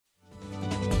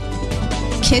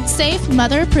Kids safe,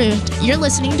 mother approved. You're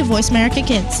listening to Voice America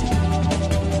Kids.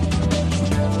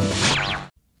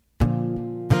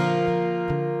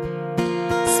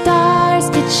 Stars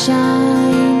could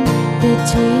shine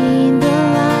between the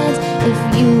lines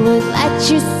if you would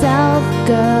let yourself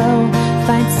go.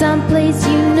 Find someplace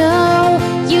you know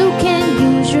you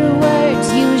can use your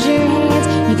words, use your hands.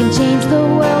 You can change the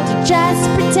world, you just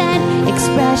pretend.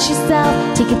 Express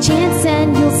yourself, take a chance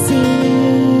and you'll see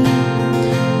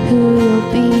who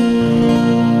you'll be.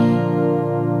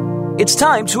 It's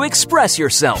time to express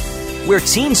yourself, where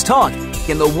teens talk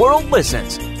and the world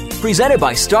listens. Presented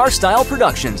by Star Style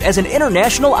Productions as an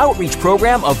international outreach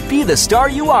program of Be the Star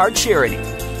You Are charity.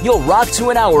 You'll rock to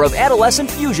an hour of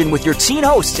adolescent fusion with your teen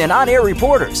hosts and on-air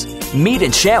reporters. Meet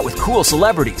and chat with cool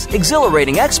celebrities,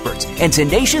 exhilarating experts, and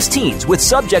tenacious teens with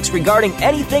subjects regarding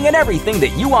anything and everything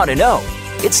that you want to know.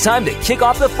 It's time to kick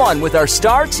off the fun with our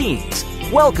star teens.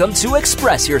 Welcome to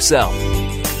Express Yourself.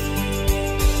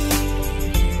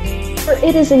 For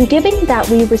it is in giving that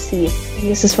we receive. And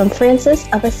this is from Francis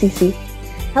of Assisi.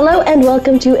 Hello and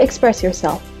welcome to Express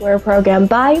Yourself. We're a program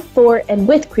by, for, and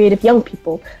with creative young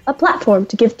people, a platform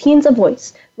to give teens a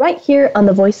voice, right here on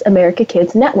the Voice America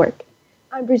Kids Network.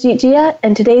 I'm Brigitte Gia,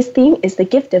 and today's theme is the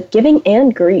gift of giving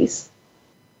and grace.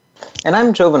 And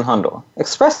I'm Jovan Hundal.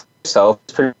 Express Yourself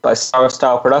is produced by Star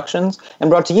Style Productions and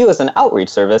brought to you as an outreach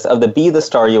service of the Be the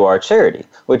Star You Are charity,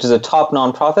 which is a top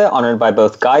nonprofit honored by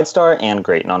both GuideStar and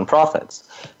great nonprofits.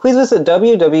 Please visit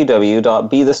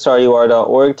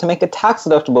www.bethestarur.org to make a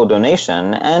tax-deductible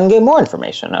donation and get more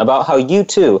information about how you,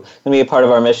 too, can be a part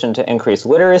of our mission to increase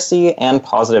literacy and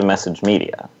positive message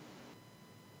media.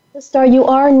 The Star You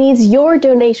Are needs your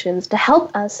donations to help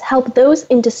us help those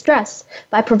in distress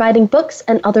by providing books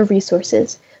and other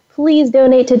resources. Please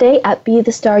donate today at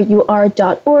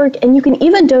bethestarur.org, and you can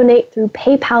even donate through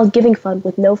PayPal Giving Fund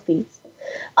with no fees.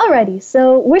 Alrighty,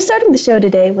 so we're starting the show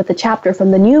today with a chapter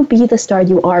from the new Be the Star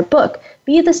You Are book,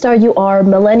 Be the Star You Are,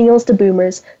 Millennials to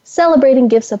Boomers, Celebrating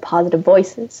Gifts of Positive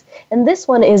Voices. And this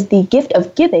one is The Gift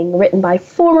of Giving, written by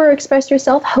former Express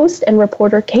Yourself host and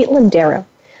reporter Caitlin Darrow.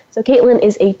 So Caitlin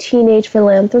is a teenage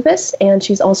philanthropist, and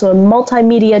she's also a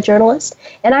multimedia journalist.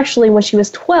 And actually, when she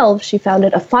was 12, she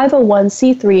founded a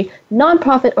 501c3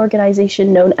 nonprofit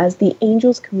organization known as the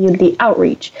Angels Community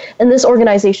Outreach. And this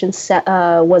organization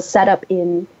was set up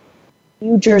in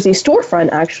New Jersey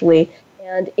storefront, actually.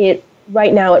 And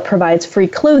right now it provides free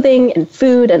clothing and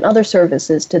food and other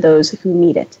services to those who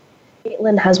need it.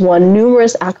 Caitlin has won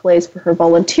numerous accolades for her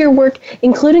volunteer work,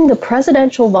 including the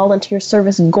Presidential Volunteer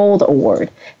Service Gold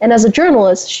Award. And as a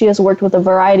journalist, she has worked with a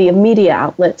variety of media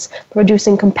outlets,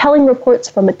 producing compelling reports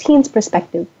from a teen's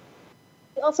perspective.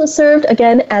 She also served,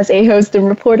 again, as a host and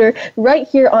reporter right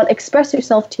here on Express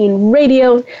Yourself Teen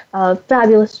Radio.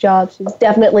 Fabulous job. She's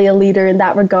definitely a leader in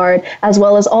that regard, as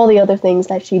well as all the other things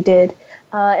that she did.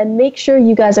 And make sure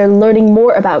you guys are learning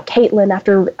more about Caitlin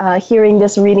after hearing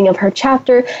this reading of her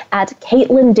chapter at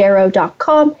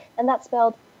CaitlinDarrow.com, and that's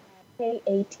spelled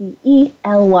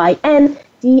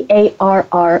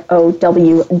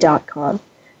KaitlinDarrow.com.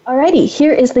 Alrighty,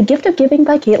 here is The Gift of Giving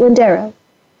by Caitlin Darrow.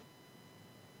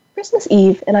 Christmas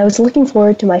Eve, and I was looking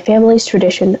forward to my family's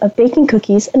tradition of baking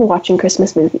cookies and watching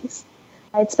Christmas movies.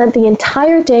 I had spent the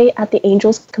entire day at the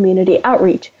Angels Community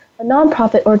Outreach, a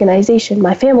nonprofit organization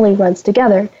my family runs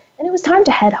together, and it was time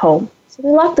to head home. So we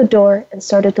locked the door and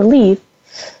started to leave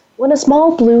when a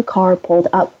small blue car pulled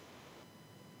up.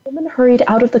 A woman hurried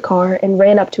out of the car and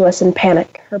ran up to us in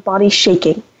panic, her body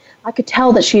shaking. I could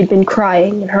tell that she had been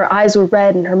crying, and her eyes were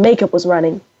red and her makeup was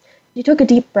running. She took a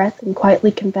deep breath and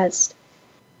quietly confessed,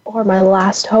 "You're my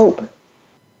last hope."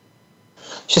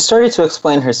 She started to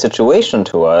explain her situation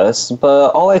to us,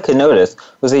 but all I could notice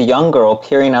was a young girl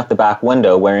peering out the back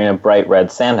window wearing a bright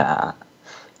red Santa hat.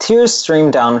 Tears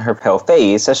streamed down her pale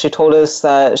face as she told us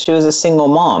that she was a single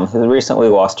mom who recently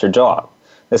lost her job.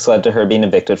 This led to her being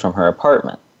evicted from her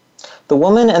apartment. The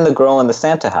woman and the girl in the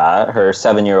Santa hat, her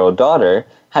 7-year-old daughter,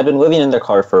 had been living in their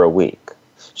car for a week.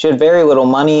 She had very little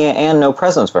money and no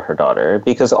presents for her daughter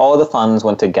because all the funds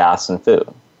went to gas and food.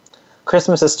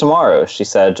 "Christmas is tomorrow," she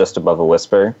said just above a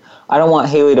whisper. "I don't want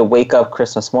Haley to wake up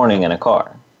Christmas morning in a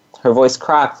car." Her voice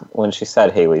cracked when she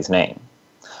said Haley's name.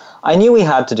 I knew we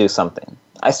had to do something.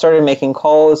 I started making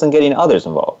calls and getting others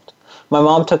involved. My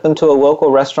mom took them to a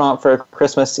local restaurant for a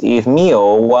Christmas Eve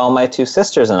meal, while my 2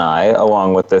 sisters and I,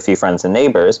 along with a few friends and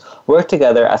neighbors, worked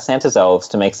together as Santa's elves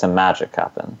to make some magic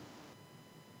happen.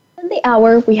 In the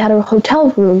hour, we had a hotel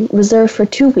room reserved for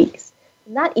 2 weeks.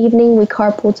 And that evening, we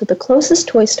carpooled to the closest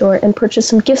toy store and purchased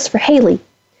some gifts for Haley.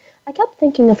 I kept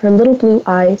thinking of her little blue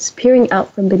eyes peering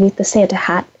out from beneath the Santa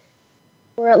hat.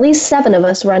 There were at least 7 of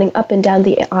us running up and down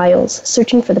the aisles,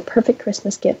 searching for the perfect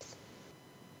Christmas gifts.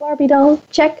 Barbie doll,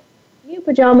 check. New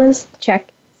pajamas,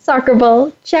 check. Soccer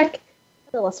ball, check.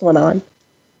 And the list went on.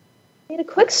 We made a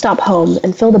quick stop home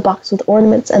and filled a box with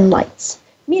ornaments and lights.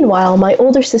 Meanwhile, my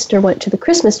older sister went to the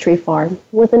Christmas tree farm.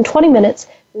 Within 20 minutes,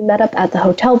 we met up at the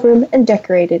hotel room and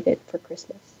decorated it for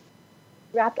Christmas.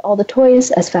 We wrapped all the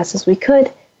toys as fast as we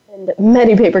could, and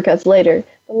many paper cuts later,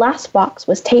 the last box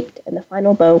was taped and the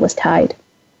final bow was tied.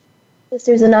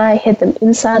 Sisters and I hid them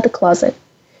inside the closet.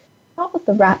 On top of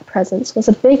the wrapped presents was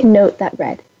a big note that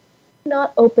read,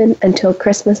 "Not open until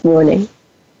Christmas morning."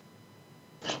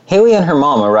 Haley and her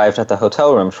mom arrived at the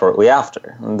hotel room shortly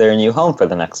after, their new home for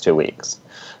the next 2 weeks.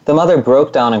 The mother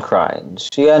broke down and cried.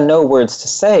 She had no words to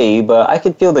say, but I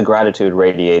could feel the gratitude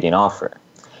radiating off her.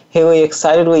 Haley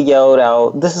excitedly yelled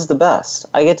out, "This is the best.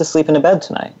 I get to sleep in a bed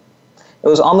tonight." It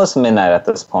was almost midnight at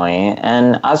this point,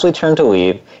 and as we turned to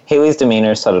leave, Haley's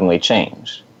demeanor suddenly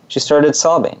changed. She started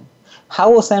sobbing.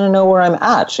 "How will Santa know where I'm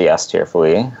at?" she asked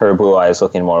tearfully, her blue eyes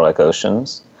looking more like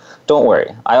oceans. "Don't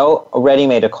worry, I already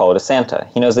made a call to Santa.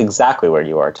 He knows exactly where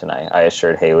you are tonight," I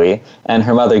assured Haley, and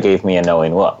her mother gave me a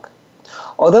knowing look.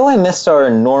 Although I missed our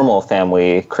normal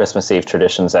family Christmas Eve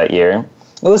traditions that year,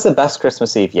 it was the best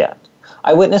Christmas Eve yet.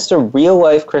 I witnessed a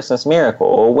real-life Christmas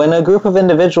miracle when a group of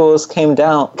individuals came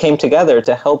together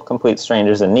to help complete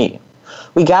strangers in need.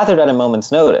 We gathered at a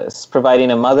moment's notice,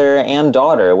 providing a mother and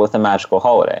daughter with a magical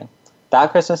holiday.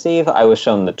 That Christmas Eve, I was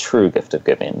shown the true gift of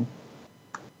giving.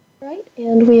 Right,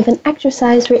 and we have an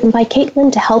exercise written by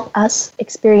Caitlin to help us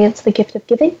experience the gift of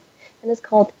giving, and it's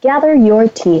called Gather Your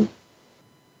Team.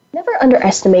 Never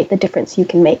underestimate the difference you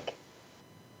can make.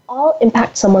 All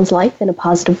impact someone's life in a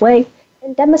positive way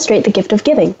and demonstrate the gift of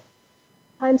giving.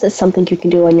 Sometimes it's something you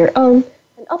can do on your own,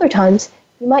 and other times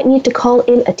you might need to call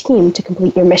in a team to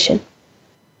complete your mission.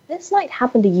 This might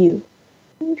happen to you.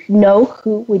 You know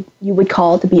who you would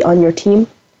call to be on your team?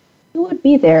 Who would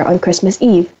be there on Christmas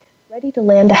Eve, ready to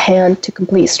lend a hand to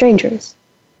complete strangers?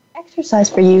 The exercise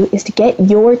for you is to get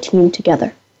your team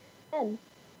together. Then,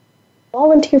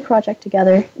 volunteer project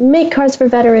together, make cards for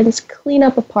veterans, clean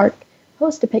up a park,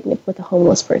 host a picnic with a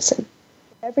homeless person.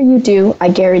 Whatever you do, I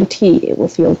guarantee it will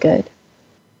feel good.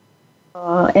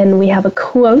 And we have a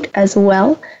quote as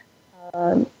well.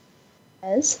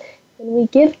 As, "When we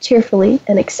give cheerfully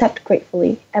and accept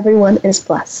gratefully, everyone is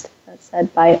blessed." That's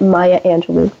said by Maya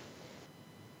Angelou.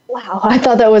 Wow, I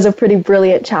thought that was a pretty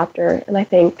brilliant chapter, and I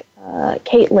think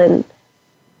Caitlin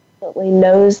definitely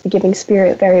knows the giving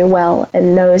spirit very well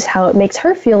and knows how it makes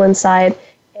her feel inside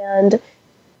and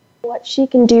what she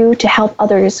can do to help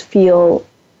others feel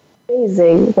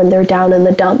amazing when they're down in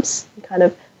the dumps and kind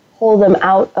of pull them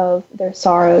out of their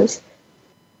sorrows.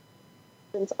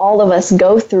 Since all of us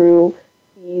go through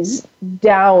these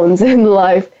downs in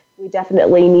life, we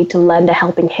definitely need to lend a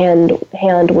helping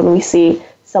hand when we see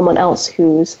someone else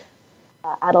who's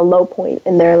at a low point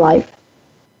in their life.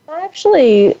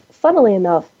 Actually, funnily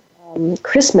enough,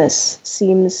 Christmas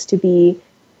seems to be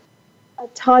a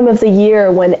time of the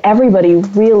year when everybody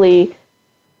really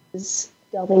is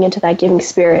delving into that giving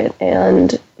spirit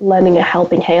and lending a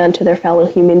helping hand to their fellow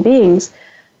human beings.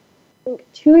 I think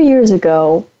 2 years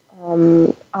ago,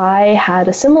 I had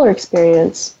a similar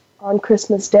experience on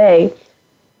Christmas Day.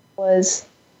 I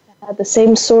had the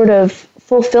same sort of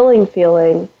fulfilling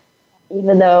feeling,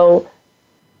 even though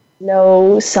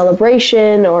no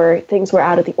celebration or things were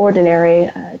out of the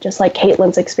ordinary, just like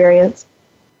Caitlin's experience.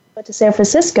 But to San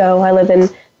Francisco, I live in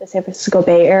the San Francisco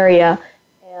Bay Area,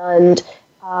 and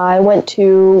I went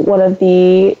to one of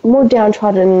the more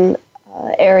downtrodden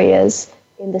areas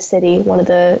in the city, one of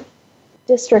the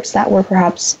districts that were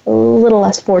perhaps a little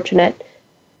less fortunate.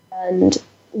 And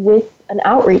with an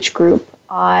outreach group,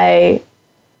 I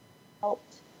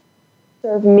helped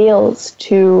serve meals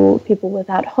to people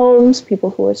without homes, people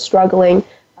who were struggling,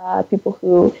 people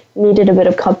who needed a bit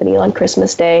of company on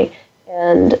Christmas Day,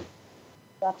 and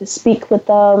got to speak with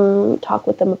them, talk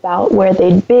with them about where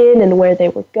they'd been and where they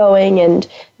were going, and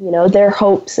their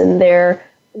hopes and their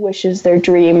wishes, their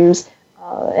dreams,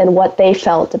 and what they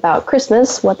felt about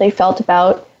Christmas, what they felt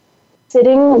about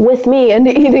sitting with me and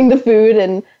eating the food,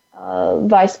 and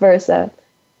vice versa.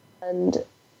 And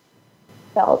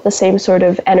felt the same sort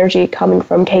of energy coming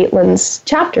from Caitlin's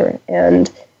chapter, and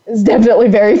it's definitely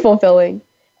very fulfilling.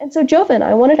 And so, Jovan,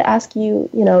 I wanted to ask you,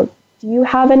 do you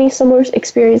have any similar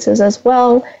experiences as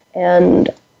well? And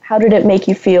how did it make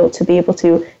you feel to be able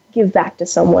to give back to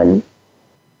someone?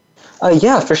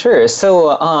 Yeah, for sure.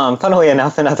 So, funnily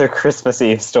enough, another Christmas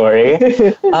Eve story.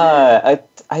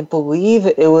 I believe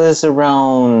it was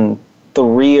around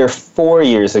 3 or 4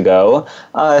 years ago.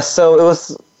 So it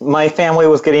was my family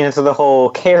was getting into the whole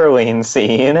caroling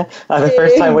scene, the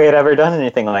first time we had ever done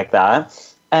anything like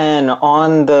that. And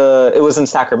it was in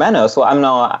Sacramento, so I'm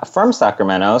not from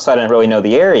Sacramento, so I didn't really know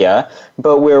the area,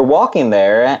 but we were walking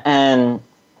there, and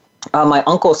my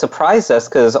uncle surprised us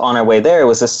because on our way there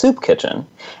was a soup kitchen.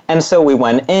 And so we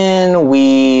went in,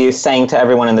 we sang to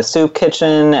everyone in the soup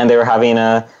kitchen, and they were having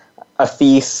a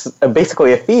feast,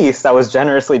 basically a feast that was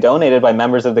generously donated by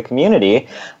members of the community.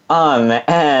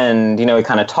 And, we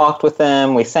kind of talked with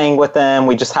them, we sang with them,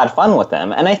 we just had fun with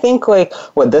them. And I think like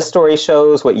what this story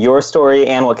shows, what your story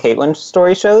and what Caitlin's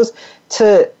story shows,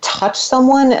 to touch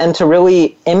someone and to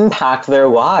really impact their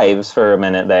lives for a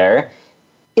minute there,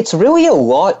 it's really a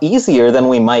lot easier than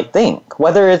we might think.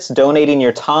 Whether it's donating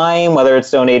your time, whether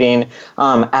it's donating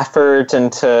effort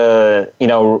into,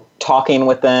 talking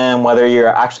with them, whether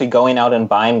you're actually going out and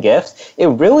buying gifts, it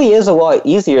really is a lot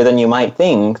easier than you might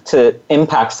think to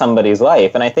impact somebody's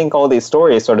life. And I think all these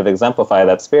stories sort of exemplify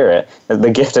that spirit, the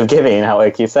gift of giving, how,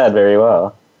 like you said, very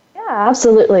well. Yeah,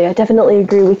 absolutely. I definitely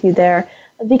agree with you there.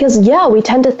 Because, we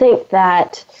tend to think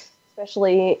that,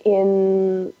 especially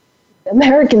in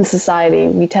American society,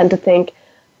 we tend to think,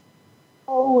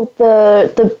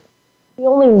 the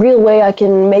only real way I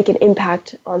can make an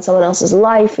impact on someone else's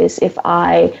life is if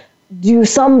I do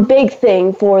some big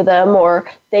thing for them,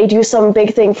 or they do some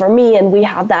big thing for me, and we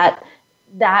have that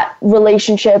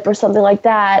relationship or something like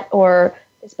that, or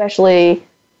especially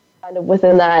kind of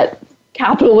within that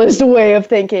capitalist way of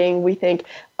thinking, we think,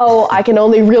 I can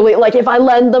only really, like, if I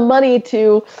lend them money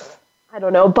to, I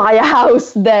don't know, buy a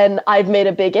house, then I've made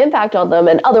a big impact on them,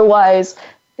 and otherwise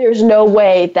there's no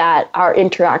way that our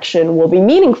interaction will be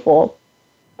meaningful.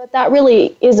 But that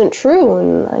really isn't true.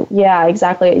 And yeah,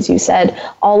 exactly as you said,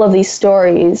 all of these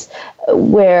stories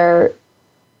where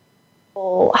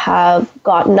people have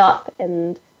gotten up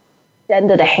and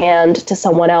extended a hand to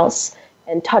someone else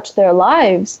and touched their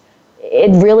lives,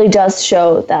 it really does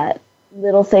show that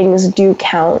little things do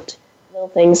count, little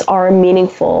things are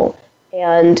meaningful,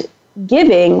 and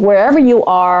giving, wherever you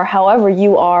are, however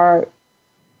you are,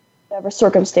 whatever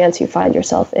circumstance you find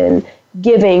yourself in,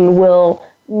 giving will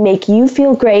make you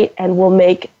feel great and will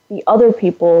make the other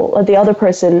people, or the other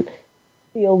person,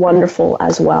 feel wonderful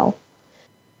as well.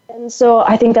 And so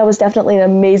I think that was definitely an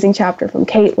amazing chapter from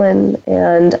Caitlin,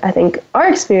 and I think our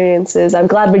experiences, I'm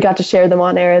glad we got to share them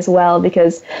on air as well,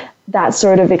 because that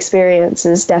sort of experience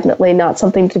is definitely not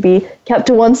something to be kept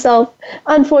to oneself.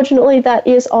 Unfortunately, that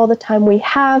is all the time we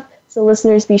have. So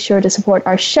listeners, be sure to support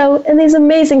our show and these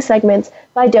amazing segments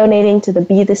by donating to the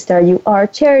Be the Star You Are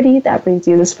charity that brings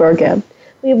you this program.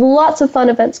 We have lots of fun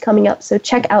events coming up, so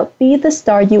check out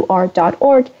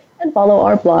BeTheStarYouAre.org and follow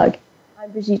our blog.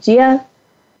 I'm Brigitte Gia.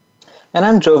 And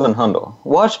I'm Jovan Hundal.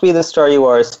 Watch Be the Star You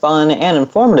Are's fun and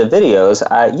informative videos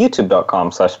at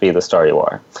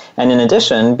youtube.com/BeTheStarYouAre. And in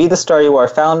addition, Be the Star You Are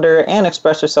founder and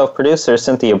Express Yourself producer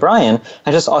Cynthia Bryan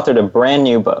has just authored a brand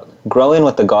new book, Growing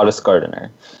with the Goddess Gardener.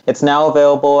 It's now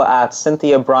available at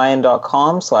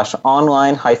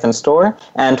cynthiabryan.com/online-store,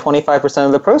 and 25%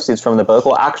 of the proceeds from the book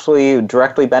will actually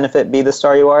directly benefit Be the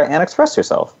Star You Are and Express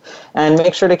Yourself. And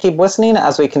make sure to keep listening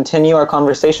as we continue our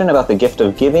conversation about the gift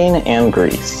of giving and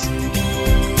Greece.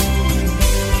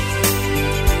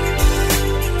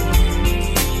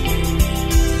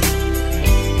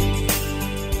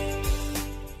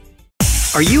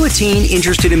 Are you a teen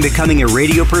interested in becoming a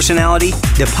radio personality?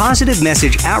 The Positive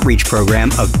Message Outreach Program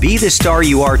of Be the Star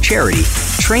You Are charity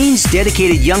trains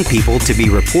dedicated young people to be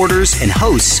reporters and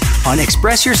hosts on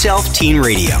Express Yourself Teen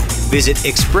Radio. Visit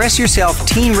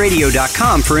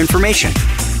ExpressYourselfTeenRadio.com for information.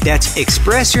 That's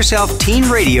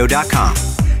ExpressYourselfTeenRadio.com.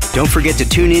 Don't forget to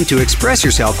tune in to Express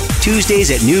Yourself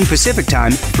Tuesdays at noon Pacific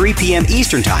Time, 3 p.m.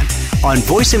 Eastern Time on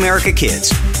Voice America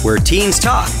Kids, where teens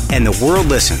talk and the world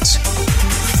listens.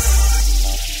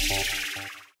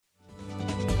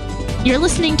 You're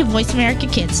listening to Voice America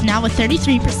Kids, now with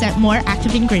 33% more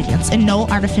active ingredients and no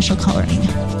artificial coloring.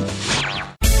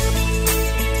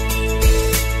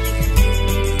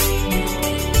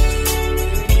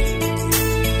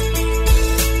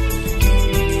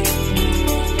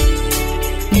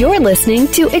 You're listening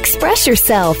to Express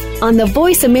Yourself on the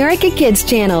Voice America Kids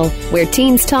channel, where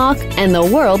teens talk and the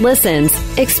world listens.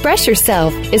 Express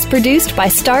Yourself is produced by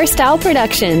Star Style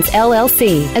Productions,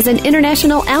 LLC, as an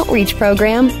international outreach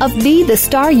program of Be the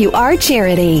Star You Are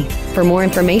charity. For more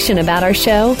information about our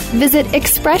show, visit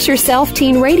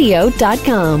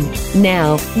ExpressYourselfTeenRadio.com.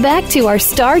 Now, back to our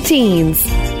Star Teens.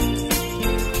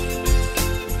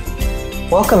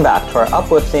 Welcome back to our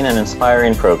uplifting and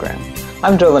inspiring program.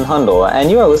 I'm Jovan Hundal,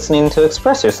 and you are listening to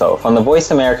Express Yourself on the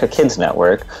Voice America Kids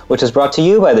Network, which is brought to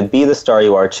you by the Be the Star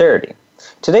You Are charity.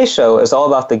 Today's show is all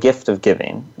about the gift of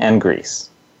giving and Greece.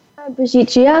 I'm Brigitte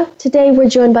Gia. Today we're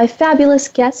joined by fabulous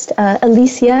guest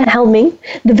Alicia Helming,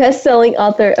 the best-selling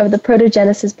author of the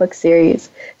Protogenesis book series.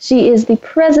 She is the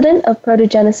president of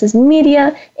Protogenesis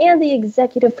Media and the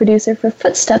executive producer for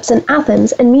Footsteps in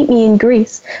Athens and Meet Me in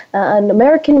Greece, an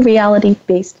American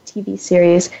reality-based TV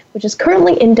series which is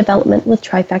currently in development with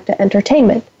Trifecta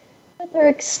Entertainment. With her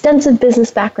extensive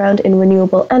business background in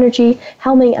renewable energy,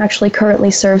 Helming actually currently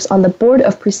serves on the board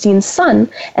of Pristine Sun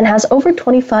and has over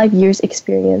 25 years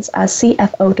experience as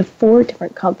CFO to 4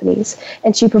 different companies.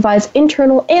 And she provides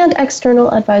internal and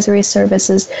external advisory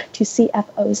services to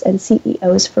CFOs and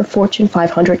CEOs for Fortune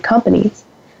 500 companies.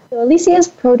 So Alicia's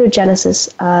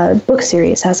Protogenesis book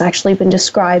series has actually been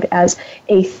described as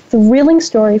a thrilling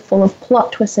story full of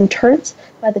plot twists and turns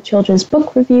by the Children's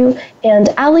Book Review, and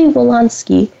Ali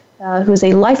Wolanski, who's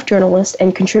a life journalist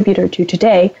and contributor to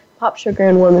Today, Pop Sugar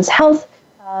and Women's Health,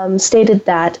 stated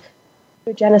that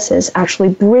Protogenesis actually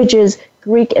bridges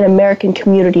Greek and American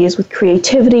communities with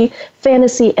creativity,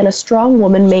 fantasy, and a strong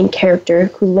woman main character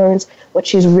who learns what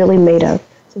she's really made of.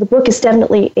 So the book is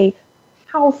definitely a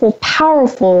powerful,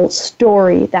 powerful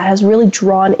story that has really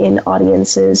drawn in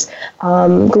audiences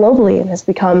globally and has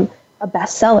become a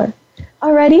bestseller.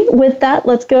 Alrighty, with that,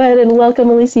 let's go ahead and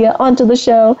welcome Alicia onto the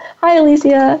show. Hi,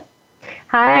 Alicia.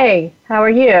 Hi, how are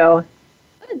you?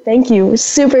 Good, thank you. We're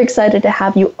super excited to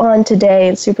have you on today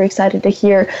and super excited to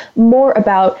hear more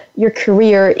about your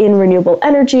career in renewable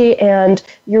energy and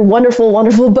your wonderful,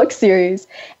 wonderful book series.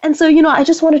 And so, I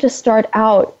just wanted to start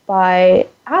out by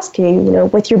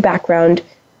asking, with your background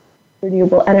in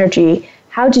renewable energy,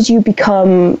 how did you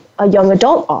become a young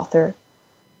adult author?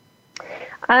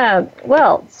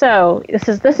 So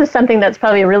this is something that's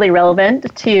probably really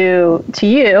relevant to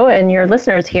you and your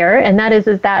listeners here, and that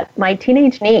is that my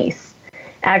teenage niece,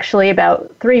 actually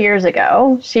about 3 years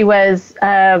ago, she was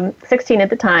 16 at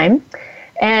the time,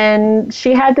 and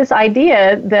she had this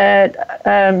idea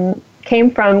that came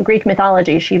from Greek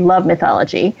mythology. She loved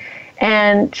mythology,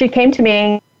 and she came to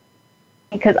me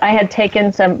because I had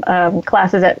taken some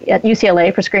classes at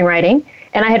UCLA for screenwriting,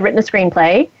 and I had written a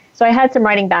screenplay. So I had some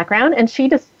writing background, and she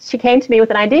came to me with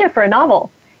an idea for a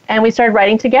novel, and we started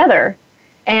writing together.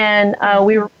 And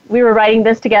we were writing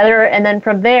this together, and then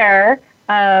from there,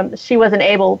 she wasn't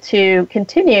able to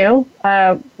continue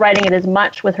writing it as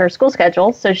much with her school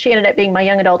schedule, so she ended up being my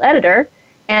young adult editor,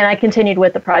 and I continued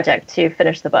with the project to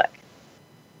finish the book.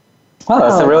 Wow,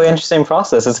 that's a really interesting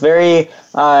process. It's very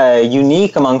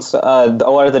unique amongst a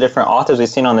lot of the different authors we've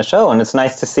seen on the show, and it's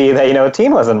nice to see that, a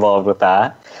teen was involved with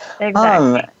that.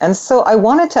 Exactly. And so I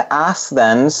wanted to ask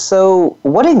then, so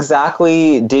what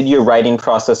exactly did your writing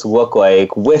process look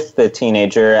like with the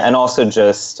teenager and also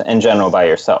just in general by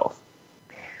yourself?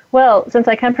 Well, since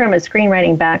I come from a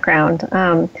screenwriting background,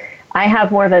 I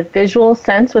have more of a visual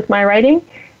sense with my writing.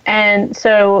 And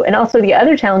also the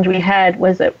other challenge we had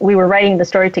was that we were writing the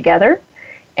story together.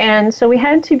 And so we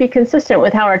had to be consistent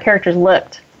with how our characters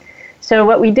looked. So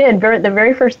what we did, the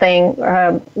very first thing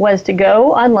was to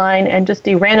go online and just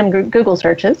do random Google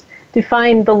searches to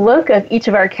find the look of each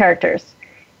of our characters.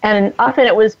 And often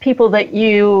it was people that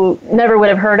you never would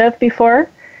have heard of before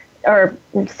or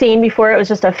seen before. It was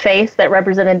just a face that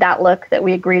represented that look that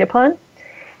we agreed upon.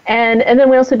 And then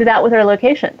we also did that with our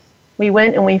locations. We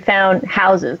went and we found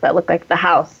houses that looked like the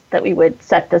house that we would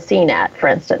set the scene at, for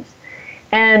instance.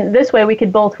 And this way we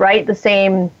could both write the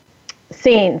same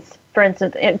scenes. For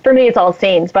instance, and for me it's all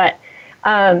scenes, but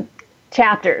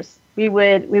chapters. We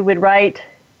would write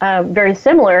very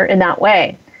similar in that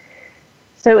way.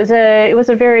 So it was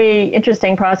a very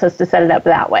interesting process to set it up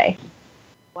that way.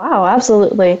 Wow,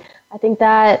 absolutely. I think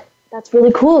that's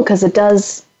really cool because it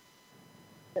does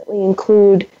definitely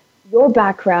include your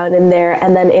background in there,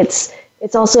 and then it's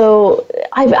also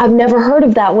I've never heard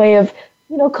of that way of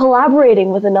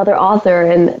collaborating with another author,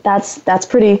 and that's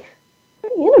pretty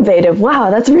innovative. Wow,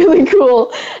 that's really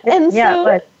cool. And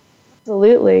yeah,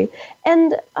 absolutely.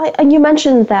 And you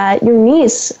mentioned that your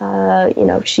niece,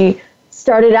 she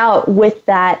started out with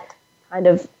that kind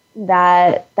of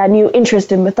that new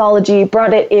interest in mythology,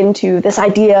 brought it into this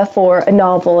idea for a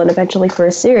novel and eventually for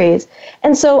a series.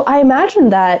 And so I imagine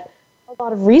that a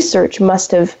lot of research must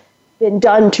have been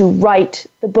done to write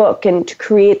the book and to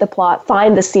create the plot,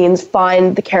 find the scenes,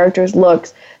 find the characters'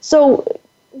 looks. So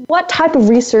what type of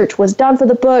research was done for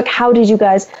the book? How did you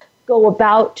guys go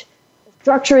about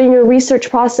structuring your research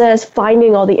process,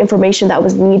 finding all the information that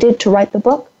was needed to write the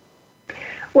book?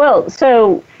 Well,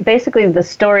 so basically the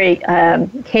story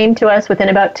came to us within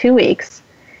about 2 weeks.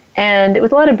 And it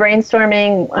was a lot of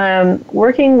brainstorming,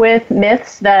 working with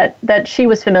myths that she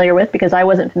was familiar with because I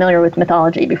wasn't familiar with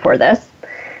mythology before this.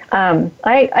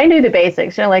 I knew the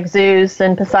basics, like Zeus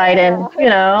and Poseidon,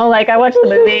 like I watched the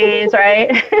movies,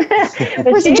 right?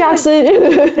 Percy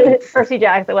Jackson. Percy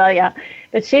Jackson, well, yeah.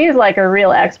 But she's like a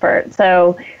real expert.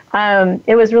 So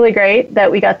it was really great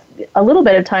that we got a little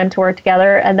bit of time to work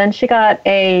together. And then she got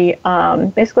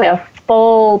basically a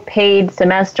full paid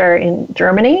semester in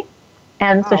Germany.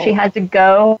 And so she had to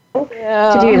go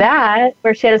to do that,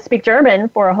 where she had to speak German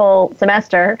for a whole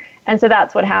semester. And so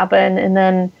that's what happened. And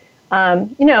then,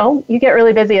 you get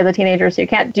really busy as a teenager, so you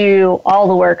can't do all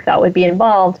the work that would be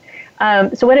involved.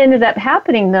 So what ended up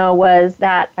happening, though, was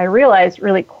that I realized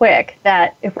really quick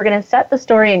that if we're going to set the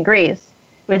story in Greece,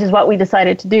 which is what we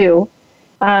decided to do,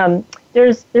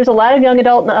 there's a lot of young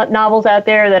adult novels out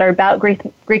there that are about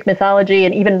Greek mythology,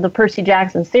 and even the Percy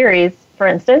Jackson series, for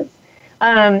instance,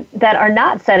 that are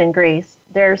not set in Greece.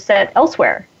 They're set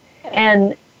elsewhere.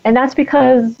 And that's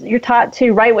because you're taught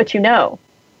to write what you know.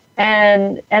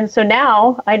 And so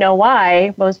now I know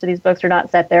why most of these books are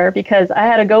not set there, because I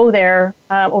had to go there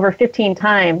over 15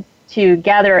 times to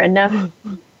gather enough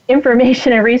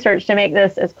information and research to make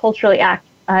this as culturally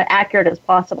accurate as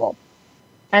possible,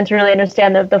 and to really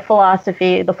understand the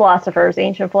philosophy, the philosophers, the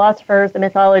ancient philosophers, the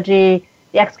mythology,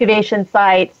 the excavation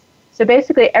sites. So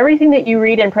basically everything that you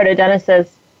read in Proto-Genesis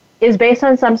is based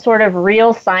on some sort of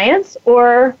real science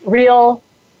or real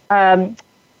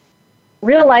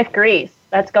life Greece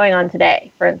that's going on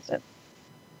today, for instance.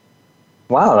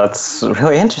 Wow, that's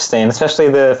really interesting, especially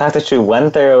the fact that you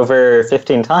went there over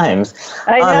 15 times.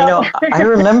 I know. I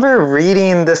remember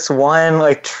reading this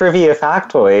one trivia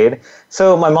factoid.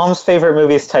 So my mom's favorite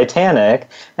movie is Titanic,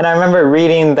 and I remember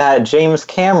reading that James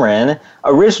Cameron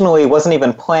originally wasn't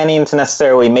even planning to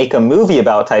necessarily make a movie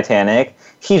about Titanic.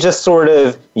 He just sort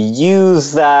of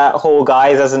used that whole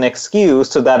guise as an excuse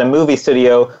so that a movie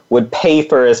studio would pay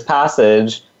for his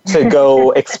passage to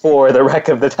go explore the wreck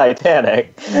of the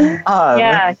Titanic.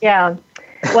 Yeah.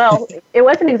 Well, it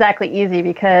wasn't exactly easy,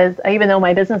 because even though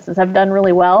my businesses have done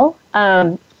really well,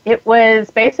 it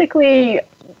was basically,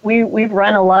 we've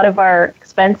run a lot of our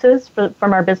expenses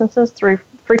from our businesses through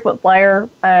frequent flyer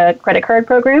credit card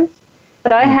programs.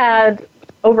 But I had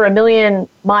over 1 million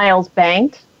miles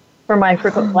banked for my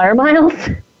frequent flyer miles,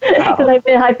 because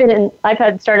I've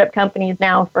had startup companies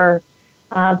now for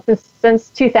since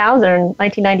 2000,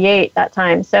 1998, that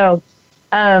time. So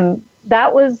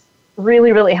that was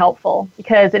really, really helpful,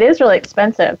 because it is really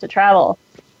expensive to travel.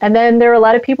 And then there were a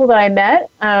lot of people that I met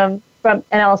and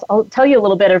I'll tell you a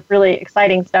little bit of really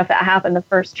exciting stuff that happened the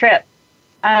first trip.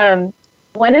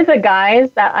 One of the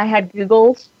guys that I had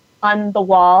Googled on the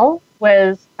wall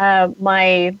was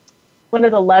one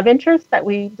of the love interests that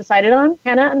we decided on,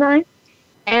 Hannah and I.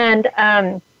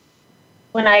 And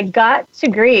when I got to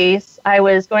Greece, I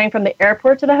was going from the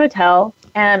airport to the hotel,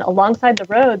 and alongside the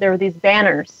road, there were these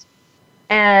banners,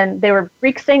 and they were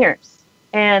Greek singers,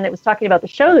 and it was talking about the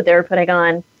show that they were putting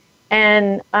on.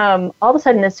 And all of a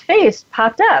sudden, this face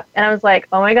popped up, and I was like,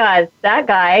 oh my God, that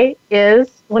guy is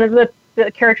one of the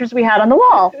characters we had on the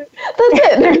wall. That's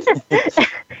it.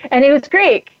 And he was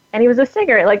Greek, and he was a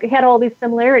singer. He had all these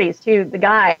similarities to the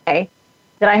guy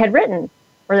that I had written,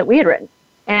 or that we had written.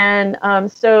 And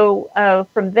so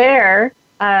from there,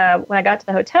 when I got to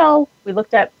the hotel, we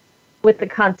looked up with the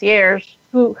concierge,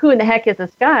 who in the heck is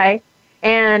this guy?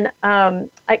 And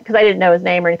because I didn't know his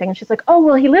name or anything. And she's like, oh,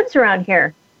 well, he lives around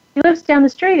here. He lives down the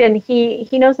street, and he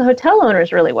knows the hotel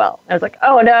owners really well. I was like,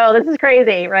 oh, no, this is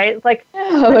crazy, right? It's like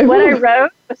what I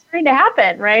wrote was starting to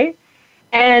happen, right?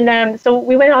 And so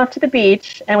we went off to the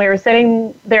beach, and we were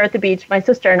sitting there at the beach, my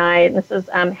sister and I, and this is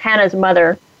Hannah's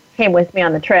mother came with me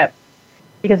on the trip,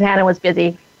 because Hannah was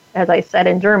busy, as I said,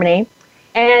 in Germany.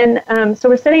 And so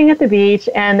we're sitting at the beach,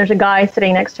 and there's a guy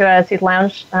sitting next to us. He's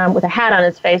lounged with a hat on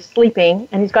his face, sleeping,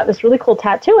 and he's got this really cool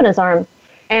tattoo on his arm.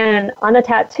 And on the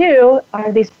tattoo are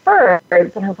these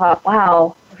birds. And I thought,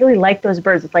 wow, I really like those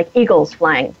birds. It's like eagles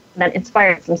flying. And that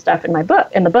inspired some stuff in the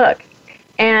book.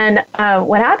 And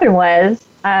what happened was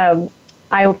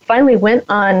I finally went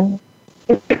on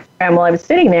Instagram while I was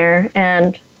sitting there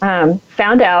and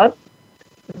found out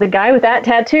the guy with that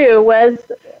tattoo was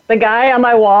the guy on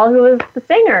my wall who was the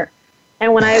singer.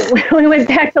 And when we went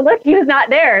back to look, he was not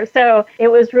there. So it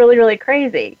was really, really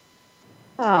crazy.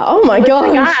 Oh my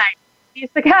gosh. He's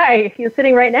the guy. He was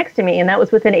sitting right next to me, and that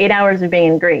was within 8 hours of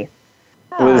being in Greece.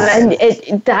 And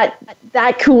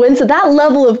that coincidence, that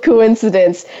level of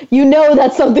coincidence,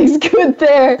 that something's good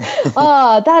there.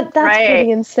 That's right.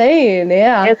 Pretty insane.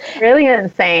 Yeah, it's really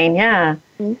insane. Yeah.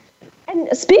 And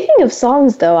speaking of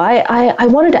songs, though, I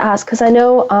wanted to ask, because I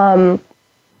know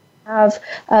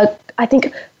I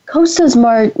think Kostas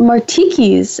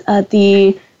Martakis,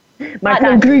 the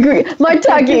Martakis.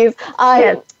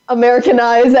 Martakis.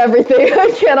 Americanize everything.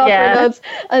 I cannot pronounce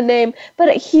a name.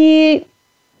 But he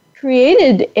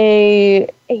created a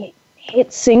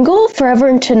hit single, Forever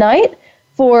and Tonight,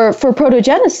 for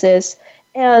Protogenesis.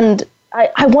 And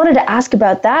I wanted to ask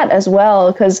about that as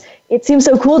well, because it seems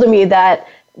so cool to me that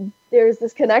there's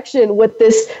this connection with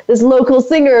this local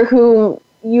singer who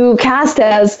you cast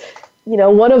as, you know,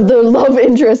 one of the love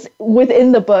interests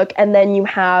within the book, and then you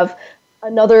have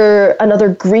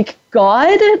another Greek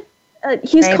god.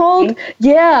 He's Maybe. Called,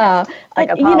 yeah,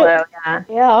 like Apollo. Yeah.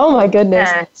 Oh my goodness.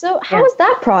 Yeah. So how was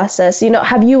that process? You know,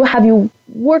 have you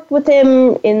worked with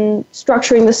him in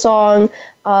structuring the song?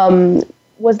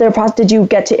 Was there a process? Did you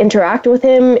get to interact with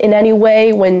him in any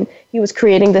way when he was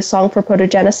creating this song for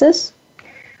Protogenesis?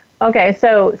 Okay,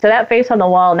 so that face on the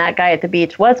wall and that guy at the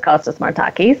beach was Kostas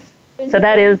Martakis. So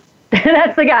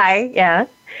that's the guy, yeah.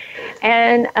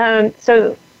 And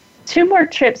so 2 more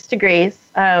trips to Greece.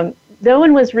 No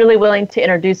one was really willing to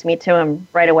introduce me to him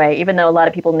right away, even though a lot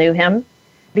of people knew him,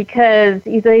 because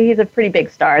he's a pretty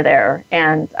big star there,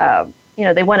 and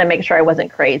they want to make sure I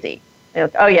wasn't crazy. They're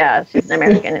like, oh yeah, she's an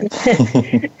American.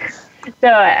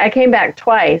 So I came back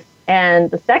twice,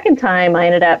 and the second time I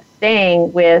ended up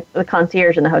staying with the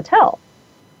concierge in the hotel.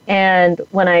 And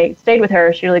when I stayed with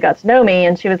her, she really got to know me,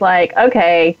 and she was like,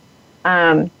 okay,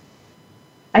 I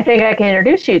think I can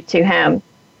introduce you to him.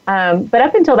 But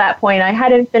up until that point, I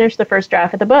hadn't finished the first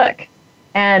draft of the book,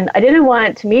 and I didn't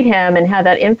want to meet him and have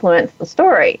that influence the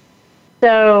story.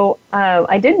 So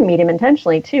I didn't meet him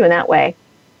intentionally, too, in that way.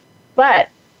 But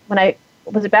when I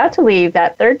was about to leave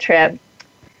that third trip,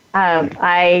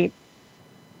 I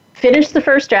finished the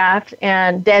first draft,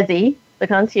 and Desi, the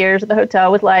concierge at the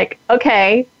hotel, was like,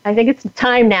 okay, I think it's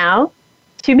time now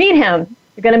to meet him.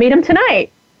 You're going to meet him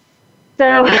tonight.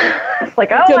 So it's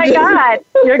like, oh my God,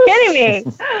 you're kidding me.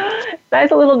 So I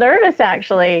was a little nervous,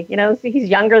 actually. You know, he's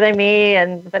younger than me,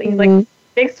 but he's like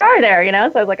big star there. You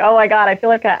know, so I was like, oh my God, I feel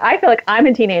like I'm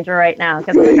a teenager right now.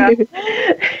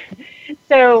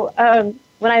 So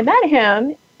when I met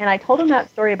him and I told him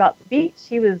that story about the beach,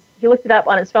 he looked it up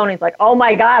on his phone. He's like, oh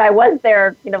my God, I was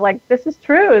there. You know, like, this is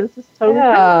true. This is totally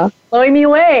true. Blowing me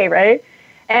away, right?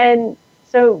 And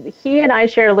so he and I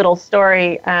shared a little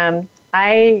story.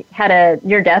 I had a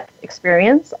near-death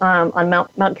experience on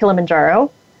Mount Kilimanjaro,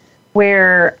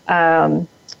 where I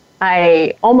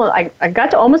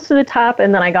got to almost to the top,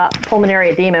 and then I got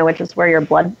pulmonary edema, which is where your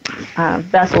blood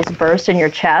vessels burst in your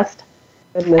chest.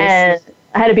 Goodness. And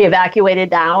I had to be evacuated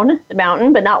down the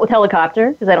mountain, but not with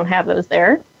helicopter, because I don't have those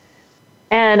there.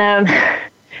 And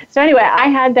so anyway, I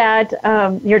had that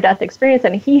near-death experience,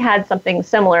 and he had something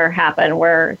similar happen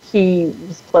where he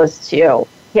was close to,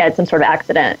 he had some sort of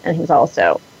accident, and he was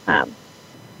also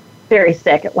very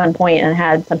sick at one point and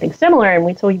had something similar, and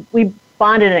we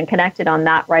bonded and connected on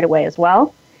that right away as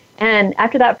well. And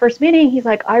after that first meeting, he's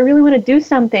like, I really want to do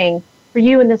something for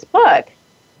you in this book.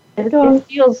 It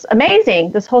feels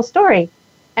amazing, this whole story.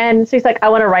 And so he's like, I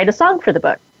want to write a song for the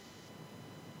book.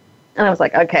 And I was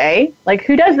like, okay, like,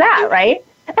 who does that, right?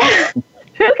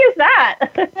 Who gets that?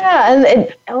 Yeah,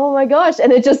 and oh my gosh,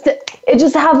 and it just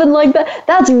happened like that.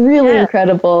 That's really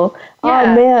incredible. Yeah.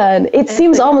 Oh man, it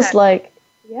seems almost like,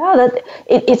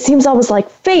 it seems almost like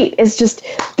fate is just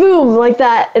boom like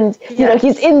that. And you know,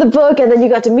 he's in the book, and then you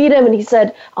got to meet him, and he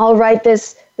said, I'll write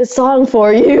this song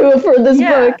for you for this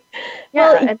book.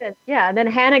 Yeah, and then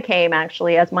Hannah came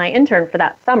actually as my intern for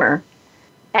that summer,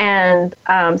 and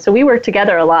so we worked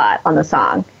together a lot on the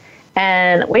song.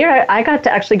 And I got to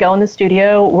actually go in the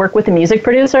studio, work with a music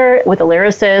producer, with a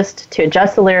lyricist to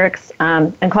adjust the lyrics.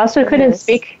 And Costa couldn't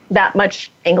speak that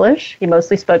much English. He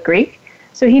mostly spoke Greek.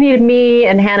 So he needed me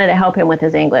and Hannah to help him with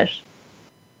his English.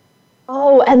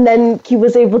 Oh, and then he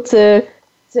was able to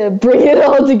bring it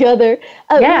all together.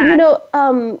 You know,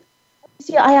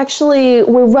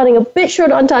 we're running a bit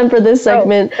short on time for this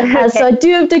segment, so I do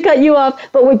have to cut you off,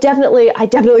 but I definitely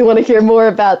want to hear more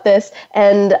about this,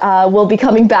 and we'll be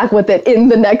coming back with it in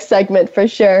the next segment for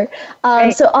sure.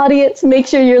 So audience, make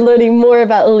sure you're learning more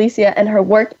about Alicia and her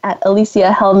work at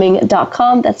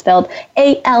aliciahelming.com. That's spelled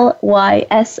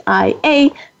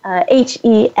ALYSIA.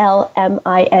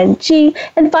 HELMING,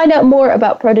 and find out more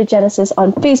about Protogenesis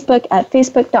on Facebook at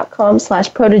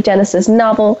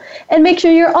facebook.com/protogenesisnovel, and make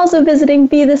sure you're also visiting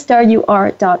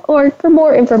BeTheStarYouAre.org for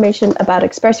more information about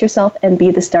Express Yourself and Be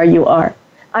the Star You Are.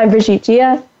 I'm Brigitte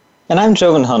Gia. And I'm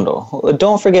Jovan Hundal.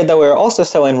 Don't forget that we're also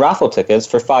selling raffle tickets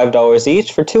for $5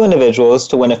 each for 2 individuals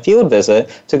to win a field visit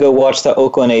to go watch the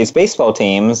Oakland A's baseball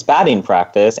team's batting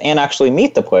practice and actually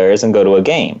meet the players and go to a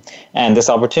game. And this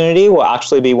opportunity will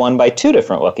actually be won by 2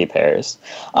 different lucky pairs.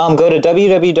 Go to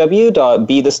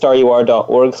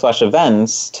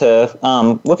www.bethestaryouare.org/events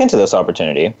to look into this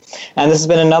opportunity. And this has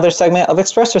been another segment of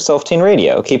Express Yourself Teen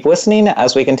Radio. Keep listening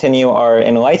as we continue our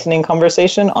enlightening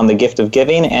conversation on the gift of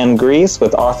giving and Greece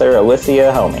with author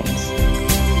Alicia Helmings.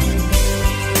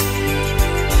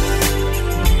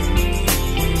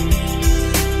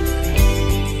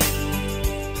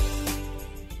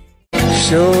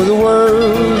 Show the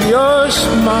world your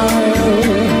smile.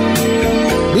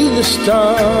 Be the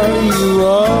star you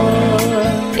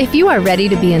are. If you are ready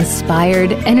to be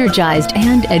inspired, energized,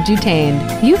 and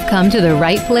edutained, you've come to the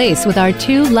right place with our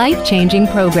 2 life-changing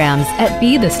programs at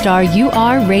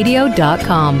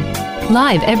BeTheStarYouAreRadio.com.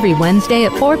 Live every Wednesday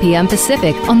at 4 p.m.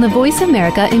 Pacific on the Voice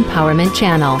America Empowerment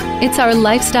Channel. It's our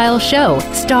lifestyle show,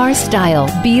 Star Style,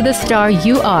 Be the Star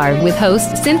You Are, with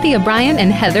hosts Cynthia Bryan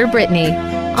and Heather Brittany.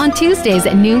 On Tuesdays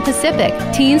at noon Pacific,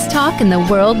 Teens Talk and the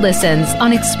World Listens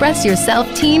on Express Yourself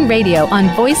Teen Radio on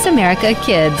Voice America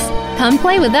Kids. Come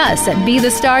play with us at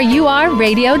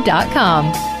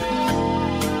BeTheStarYouAreRadio.com.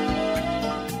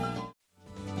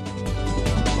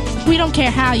 We don't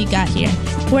care how you got here.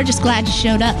 We're just glad you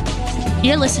showed up.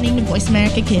 You're listening to Voice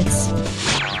America Kids.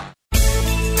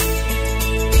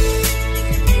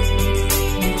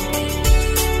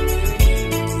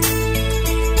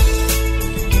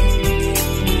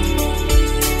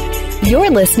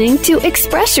 You're listening to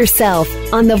Express Yourself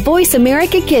on the Voice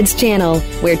America Kids channel,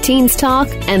 where teens talk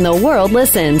and the world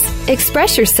listens.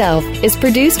 Express Yourself is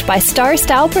produced by Star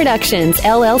Style Productions,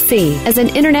 LLC, as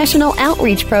an international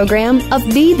outreach program of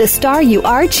Be the Star You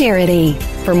Are charity.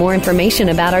 For more information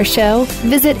about our show,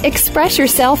 visit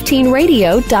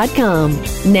ExpressYourselfTeenRadio.com.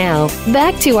 Now,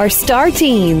 back to our Star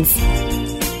Teens.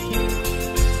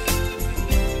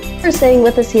 For staying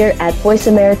with us here at Voice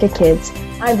America Kids.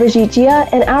 I'm Brigitte Gia,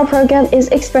 and our program is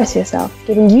Express Yourself,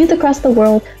 giving youth across the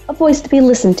world a voice to be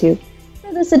listened to.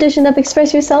 For this edition of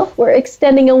Express Yourself, we're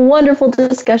extending a wonderful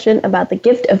discussion about the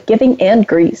gift of giving and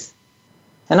Greece.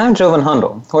 And I'm Jovan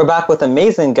Hundal. We're back with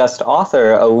amazing guest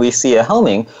author Alicia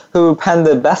Helming, who penned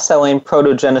the best-selling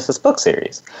Proto-Genesis book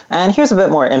series. And here's a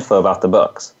bit more info about the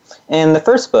books. In the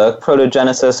first book,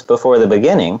 Proto-Genesis Before the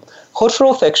Beginning,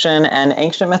 cultural fiction and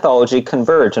ancient mythology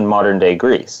converge in modern-day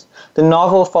Greece. The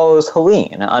novel follows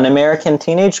Helene, an American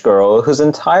teenage girl whose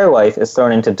entire life is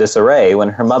thrown into disarray when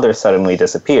her mother suddenly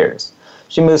disappears.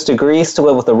 She moves to Greece to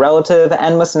live with a relative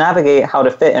and must navigate how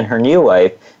to fit in her new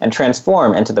life and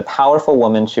transform into the powerful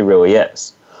woman she really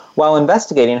is. While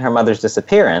investigating her mother's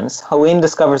disappearance, Helene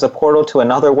discovers a portal to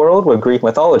another world where Greek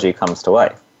mythology comes to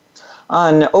life.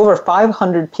 Over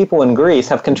 500 people in Greece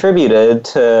have contributed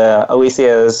to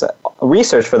Alicia's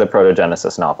research for the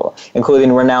Proto-Genesis novel,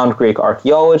 including renowned Greek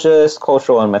archaeologists,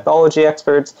 cultural and mythology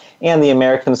experts, and the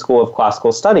American School of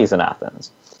Classical Studies in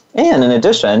Athens. And in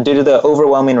addition, due to the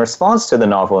overwhelming response to the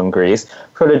novel in Greece,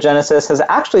 Proto-Genesis has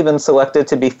actually been selected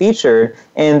to be featured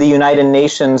in the United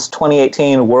Nations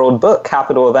 2018 World Book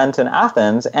Capital event in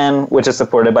Athens, and which is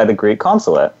supported by the Greek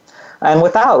consulate. And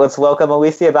with that, let's welcome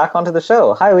Alicia back onto the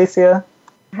show. Hi, Alicia.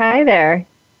 Hi there.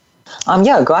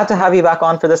 Glad to have you back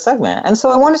on for this segment. And so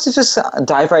I wanted to just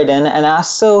dive right in and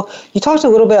ask, so you talked a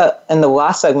little bit in the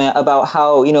last segment about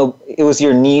how, it was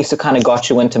your niece who kind of got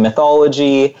you into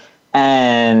mythology,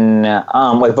 and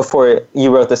before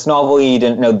you wrote this novel, you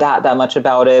didn't know that much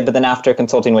about it, but then after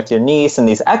consulting with your niece and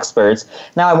these experts,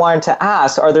 now I wanted to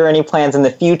ask, are there any plans in the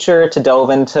future to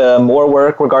delve into more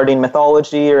work regarding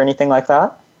mythology or anything like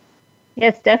that?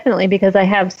 Yes, definitely, because I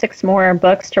have 6 more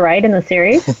books to write in the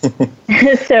series.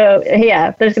 So,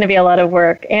 yeah, there's going to be a lot of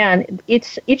work. And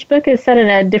each book is set in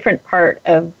a different part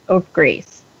of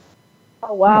Greece.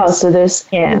 Oh, wow. So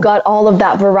you've got all of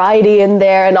that variety in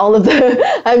there, and all of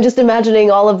I'm just imagining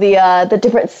all of the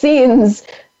different scenes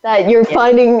that you're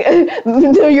finding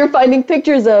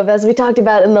pictures of, as we talked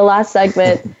about in the last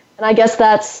segment. And I guess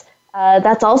that's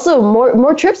also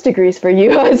more trips to Greece for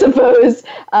you, I suppose,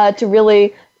 to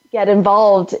really get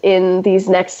involved in these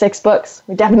next 6 books.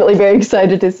 We're definitely very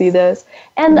excited to see those.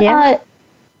 And I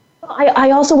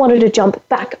also wanted to jump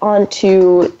back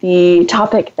onto the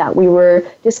topic that we were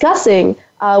discussing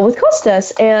with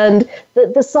Kostas and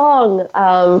the song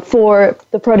for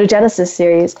the Proto-Genesis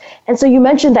series. And so you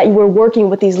mentioned that you were working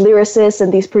with these lyricists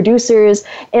and these producers,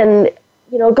 and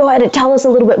go ahead and tell us a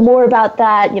little bit more about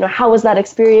that. How was that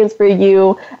experience for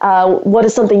you? What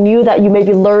is something new that you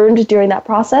maybe learned during that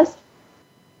process?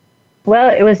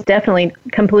 Well, it was definitely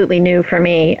completely new for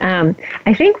me.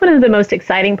 I think one of the most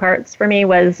exciting parts for me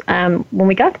was when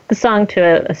we got the song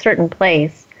to a certain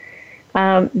place,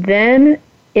 then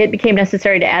it became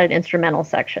necessary to add an instrumental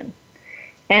section.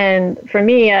 And for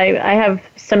me, I have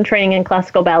some training in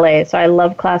classical ballet, so I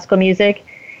love classical music.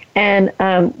 And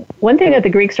one thing that the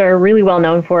Greeks are really well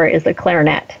known for is the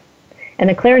clarinet. And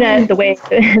the clarinet, the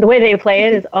way they play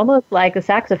it is almost like the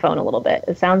saxophone a little bit.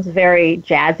 It sounds very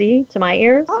jazzy to my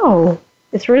ears. Oh.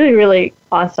 It's really, really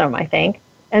awesome, I think.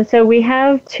 And so we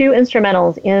have 2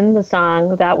 instrumentals in the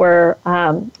song that were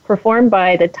performed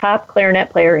by the top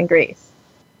clarinet player in Greece.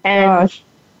 And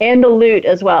the lute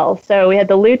as well. So we had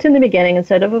the lute in the beginning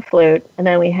instead of a flute, and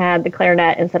then we had the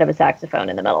clarinet instead of a saxophone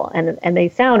in the middle. And they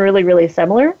sound really, really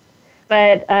similar,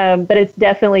 but it's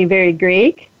definitely very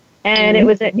Greek. And it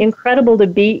was incredible to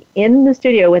be in the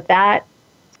studio with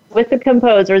the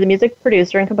composer, the music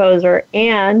producer and composer,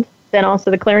 and then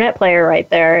also the clarinet player right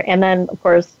there. And then, of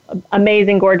course,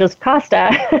 amazing, gorgeous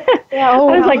Costa. Yeah, I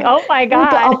was like, oh, my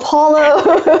God. The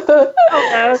Apollo.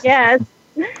 Yes.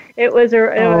 It was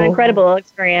an incredible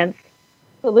experience.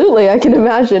 Absolutely, I can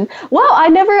imagine. Wow, I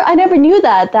never knew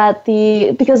that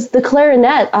because the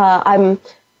clarinet, I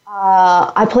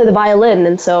play the violin,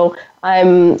 and so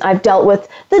I've dealt with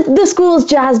the school's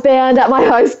jazz band at my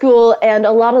high school, and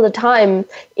a lot of the time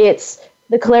it's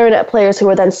the clarinet players who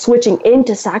are then switching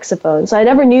into saxophone. So I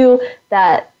never knew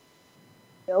that,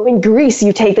 in Greece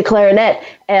you take the clarinet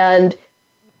and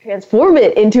transform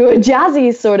it into a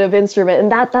jazzy sort of instrument,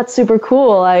 and that's super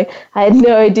cool. I had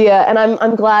no idea, and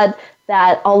I'm glad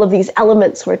that all of these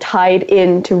elements were tied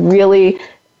in to really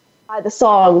tie the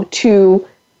song to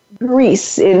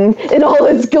Greece in all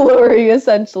its glory,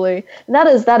 essentially. And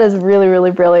that is really,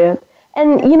 really brilliant.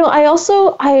 And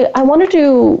I wanted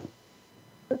to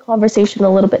the conversation a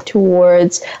little bit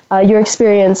towards your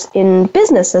experience in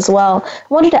business as well.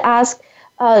 I wanted to ask,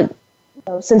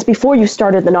 since before you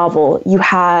started the novel, you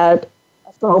had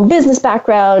a strong business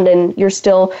background, and you're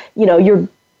still, you're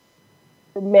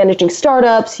managing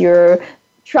startups, you're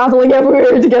traveling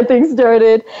everywhere to get things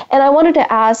started. And I wanted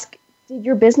to ask, did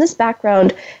your business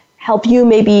background help you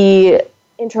maybe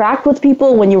interact with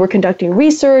people when you were conducting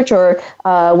research or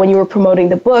when you were promoting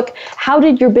the book? How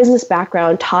did your business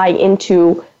background tie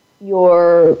into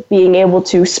your being able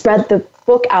to spread the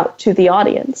book out to the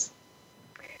audience?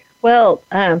 Well,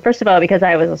 first of all, because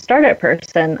I was a startup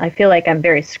person, I feel like I'm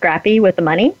very scrappy with the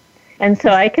money. And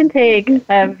so I can take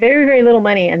very, very little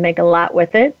money and make a lot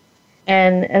with it.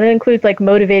 And that includes like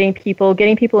motivating people,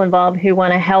 getting people involved who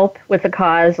want to help with the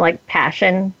cause, like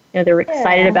passion. They're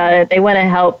excited about it. They want to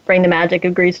help bring the magic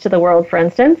of Greece to the world, for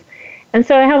instance. And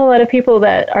so I have a lot of people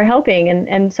that are helping.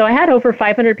 And so I had over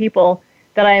 500 people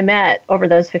that I met over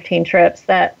those 15 trips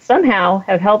that somehow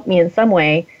have helped me in some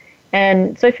way.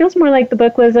 And so it feels more like the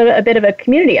book was a bit of a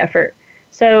community effort.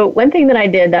 So one thing that I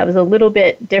did that was a little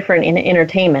bit different in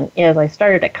entertainment is I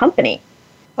started a company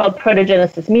called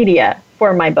Protogenesis Media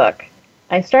for my book.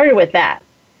 I started with that.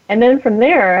 And then from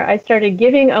there, I started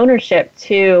giving ownership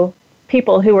to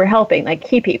people who were helping, like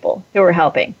key people who were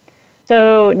helping.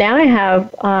 So now I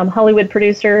have Hollywood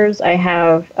producers, I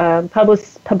have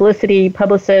publicity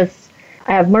publicists,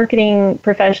 I have marketing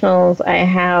professionals, I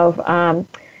have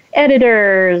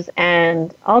editors,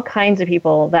 and all kinds of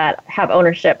people that have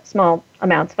ownership, small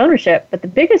amounts of ownership. But the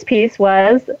biggest piece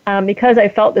was because I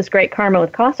felt this great karma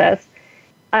with Kostas,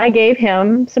 I gave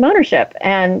him some ownership,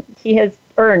 and he has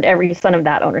earned every cent of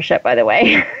that ownership, by the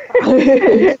way.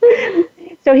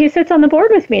 So he sits on the board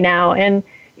with me now, and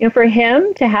for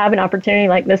him to have an opportunity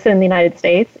like this in the United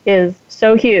States is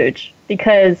so huge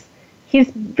because he's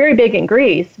very big in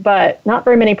Greece, but not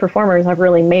very many performers have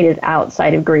really made it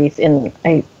outside of Greece to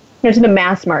the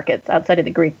mass markets outside of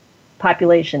the Greek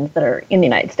populations that are in the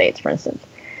United States, for instance.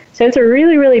 So it's a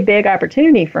really, really big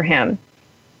opportunity for him,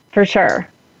 for sure.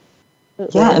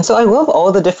 Yeah, and so I love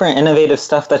all the different innovative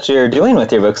stuff that you're doing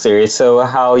with your book series. So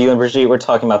how you and Brigitte were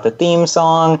talking about the theme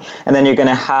song, and then you're going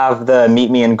to have the Meet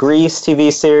Me in Greece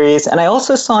TV series. And I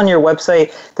also saw on your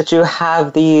website that you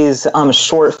have these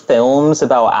short films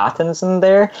about Athens in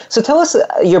there. So tell us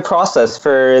your process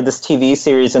for this TV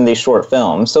series and these short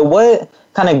films. So what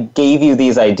kind of gave you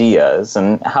these ideas,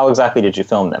 and how exactly did you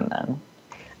film them then?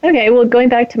 Okay, well, going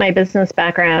back to my business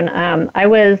background, I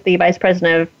was the vice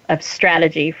president of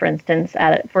strategy, for instance,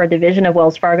 for a division of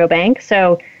Wells Fargo Bank.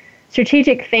 So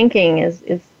strategic thinking is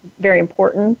very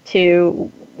important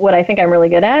to what I think I'm really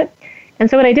good at. And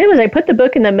so what I did was I put the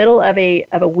book in the middle of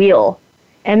a wheel.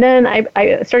 And then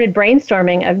I started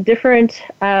brainstorming of different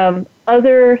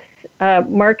other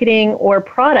marketing or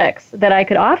products that I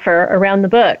could offer around the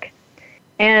book.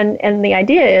 And the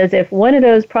idea is if one of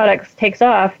those products takes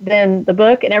off, then the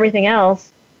book and everything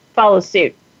else follows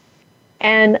suit.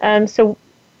 And so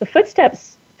the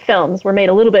Footsteps films were made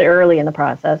a little bit early in the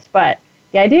process, but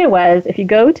the idea was if you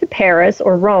go to Paris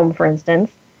or Rome, for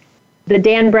instance, the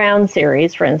Dan Brown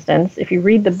series, for instance, if you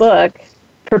read the book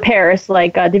for Paris,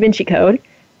 like Da Vinci Code,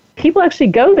 people actually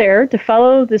go there to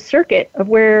follow the circuit of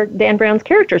where Dan Brown's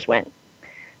characters went.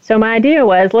 So my idea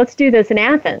was, let's do this in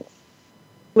Athens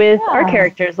with our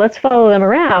characters. Let's follow them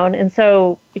around. And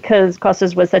so because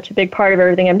Kostas was such a big part of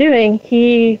everything I'm doing,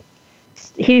 he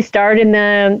starred in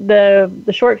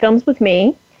the short films with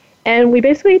me. And we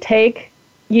basically take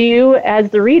you as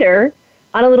the reader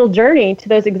on a little journey to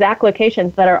those exact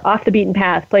locations that are off the beaten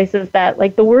path, places that,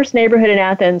 like, the worst neighborhood in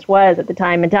Athens was at the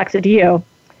time Metaxodio.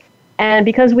 And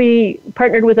because we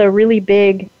partnered with a really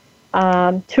big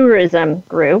tourism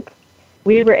group,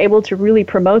 we were able to really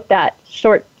promote that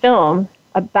short film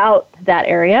about that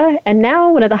area. And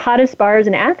now one of the hottest bars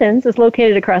in Athens is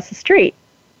located across the street.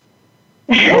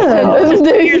 Just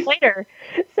 2 years later.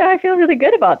 So I feel really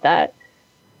good about that.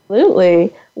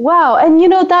 Absolutely. Wow. And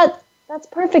that's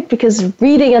perfect, because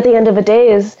reading at the end of a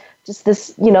day is just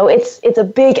this, it's a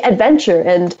big adventure,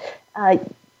 and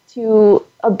to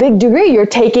a big degree you're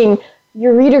taking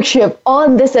your readership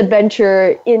on this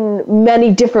adventure in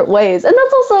many different ways. And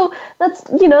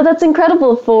that's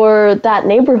incredible for that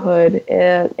neighborhood,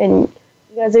 and you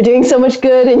guys are doing so much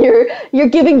good, and you're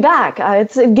giving back.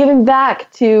 It's giving back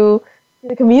to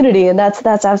the community, and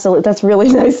that's really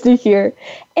nice to hear.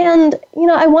 And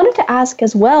I wanted to ask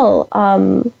as well,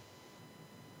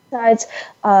 besides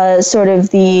sort of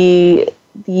the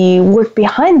work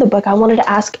behind the book, I wanted to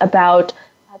ask about,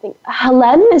 I think,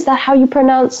 Helene, is that how you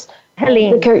pronounce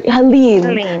Helene? Helene.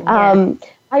 Yeah.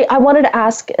 I wanted to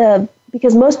ask,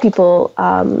 because most people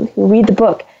who read the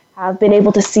book have been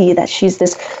able to see that she's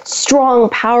this strong,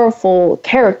 powerful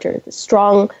character, this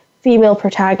strong female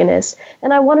protagonist.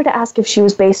 And I wanted to ask if she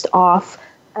was based off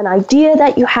an idea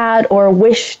that you had, or a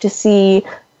wish to see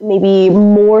maybe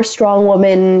more strong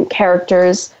woman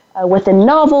characters within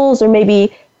novels, or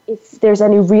maybe if there's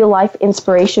any real life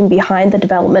inspiration behind the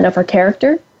development of her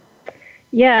character.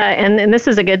 Yeah, and this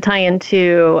is a good tie-in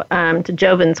to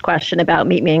Jovan's question about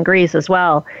Meet Me in Greece as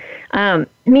well.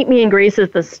 Meet Me in Greece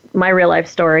is my real life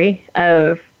story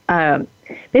of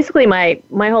basically my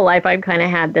whole life. I've kind of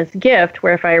had this gift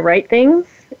where if I write things,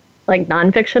 like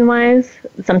nonfiction wise,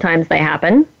 sometimes they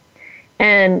happen,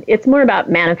 and it's more about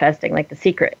manifesting, like The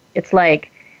Secret. It's like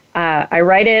I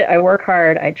write it, I work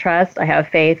hard, I trust, I have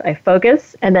faith, I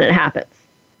focus, and then it happens.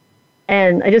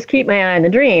 And I just keep my eye on the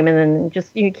dream, and then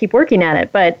you keep working at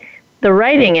it. But the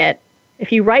writing it,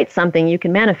 if you write something, you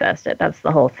can manifest it. That's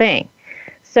the whole thing.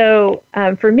 So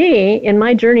for me, in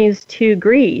my journeys to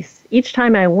Greece, each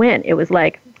time I went, it was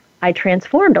like I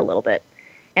transformed a little bit.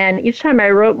 And each time I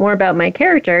wrote more about my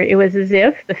character, it was as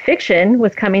if the fiction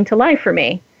was coming to life for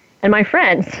me and my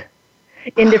friends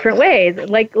in different ways,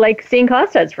 like seeing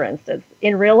Kostas, for instance,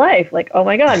 in real life. Like, oh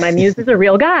my God, my muse is a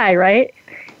real guy, right?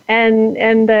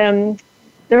 And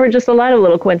there were just a lot of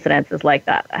little coincidences like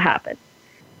that happen.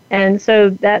 And so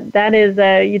that is,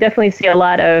 you definitely see a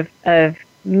lot of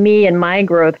me and my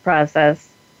growth process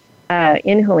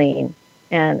in Helene.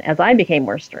 And as I became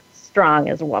more strong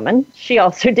as a woman, she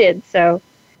also did. So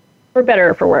for better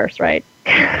or for worse, right?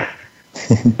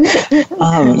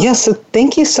 Yes, so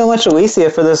thank you so much, Alicia,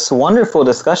 for this wonderful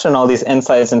discussion, all these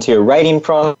insights into your writing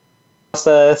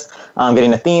process,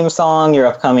 getting a theme song,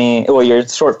 your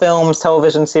short films,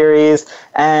 television series,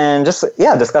 and just,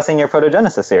 discussing your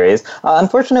Protogenesis series.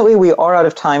 Unfortunately, we are out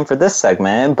of time for this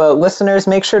segment, but listeners,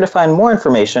 make sure to find more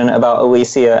information about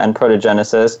Alicia and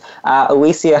Protogenesis at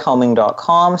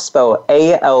aliciahelming.com, spelled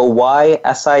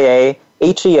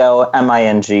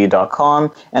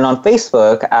ALYSIAHELMING.com, and on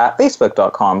Facebook at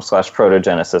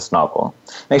facebook.com/protogenesisnovel.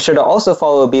 Make sure to also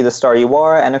follow Be the Star You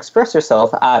Are and express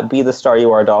yourself at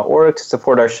BeTheStarYouAre.org to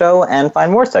support our show and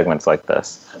find more segments like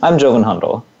this. I'm Jovan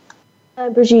Hundal.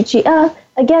 I'm Brigitte Gia.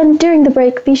 Again, during the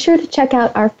break, be sure to check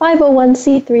out our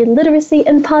 501c3 literacy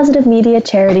and positive media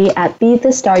charity at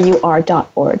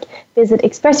BeTheStarYouAre.org. Visit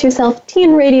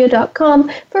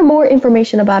ExpressYourselfTeenRadio.com for more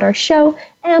information about our show,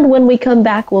 and when we come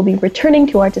back, we'll be returning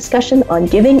to our discussion on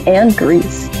giving and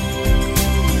Greece.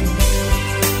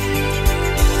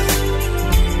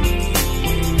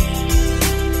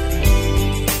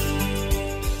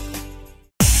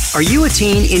 Are you a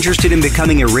teen interested in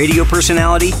becoming a radio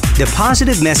personality? The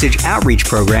Positive Message Outreach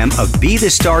Program of Be the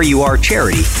Star You Are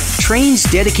charity trains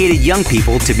dedicated young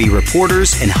people to be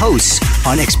reporters and hosts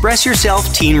on Express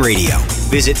Yourself Teen Radio.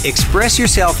 Visit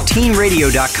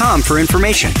ExpressYourselfTeenRadio.com for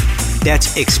information.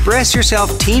 That's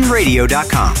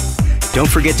ExpressYourselfTeenRadio.com. Don't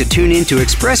forget to tune in to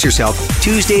Express Yourself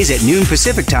Tuesdays at noon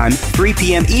Pacific Time, 3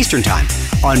 p.m. Eastern Time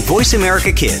on Voice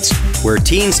America Kids, where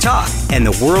teens talk and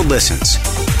the world listens.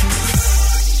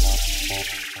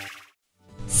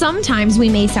 Sometimes we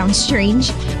may sound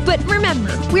strange, but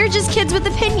remember, we're just kids with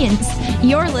opinions.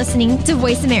 You're listening to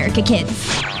Voice America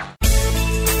Kids.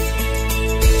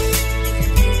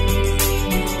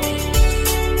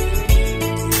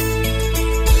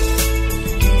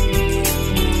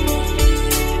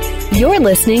 You're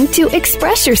listening to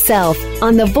Express Yourself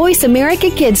on the Voice America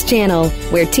Kids channel,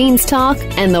 where teens talk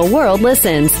and the world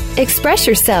listens. Express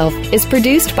Yourself is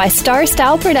produced by Star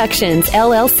Style Productions,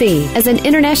 LLC, as an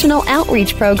international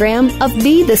outreach program of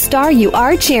Be the Star You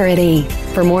Are charity.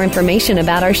 For more information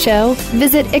about our show,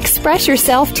 visit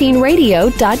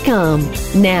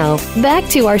ExpressYourselfTeenRadio.com. Now, back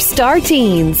to our Star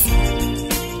Teens.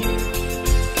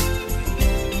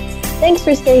 Thanks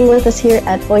for staying with us here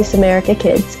at Voice America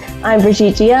Kids. I'm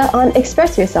Brigitte Gia on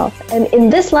Express Yourself, and in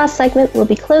this last segment, we'll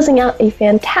be closing out a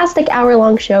fantastic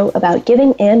hour-long show about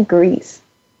giving and Greece.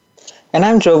 And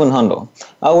I'm Jovan Hundal.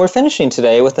 We're finishing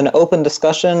today with an open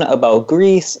discussion about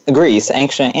Greece,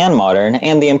 ancient and modern,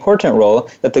 and the important role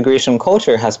that the Grecian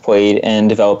culture has played in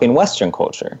developing Western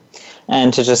culture.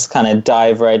 And to just kind of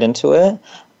dive right into it,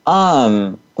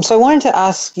 so I wanted to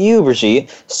ask you, Brigitte,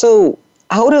 so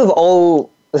out of all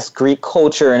this Greek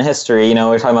culture and history, we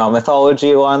were talking about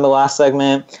mythology a lot in the last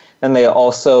segment, and they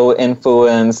also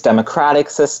influence democratic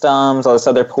systems, all this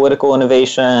other political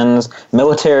innovations,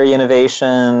 military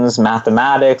innovations,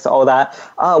 mathematics, all that.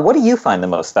 What do you find the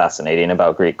most fascinating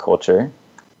about Greek culture?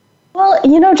 Well,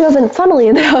 Jovan, funnily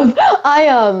enough, I,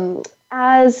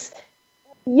 as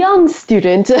a young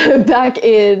student back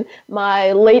in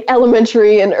my late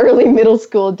elementary and early middle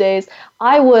school days,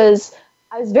 I was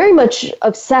very much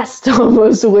obsessed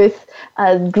almost with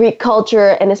Greek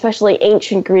culture, and especially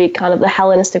ancient Greek, kind of the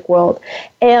Hellenistic world.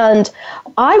 And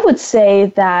I would say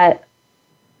that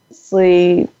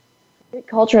Greek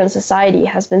culture and society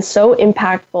has been so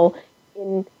impactful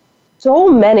in so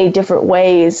many different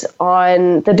ways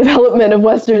on the development of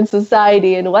Western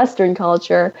society and Western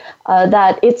culture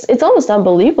that it's almost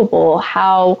unbelievable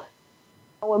how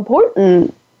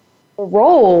important a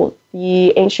role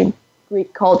the ancient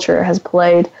Greek culture has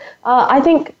played. I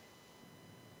think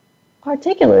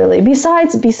particularly,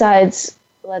 besides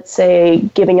let's say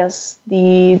giving us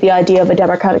the idea of a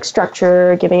democratic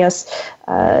structure, giving us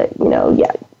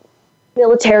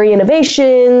military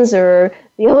innovations or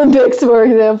the Olympics, for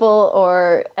example,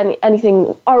 or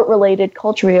anything art related,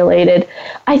 culture related,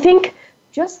 I think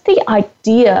just the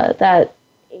idea that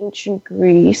ancient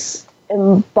Greece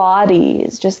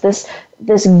embodies just this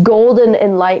golden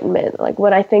enlightenment. Like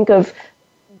when I think of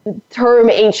the term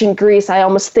ancient Greece, I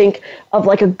almost think of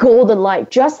like a golden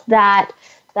light. Just that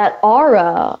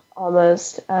aura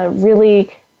almost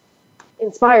really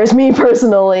inspires me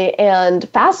personally and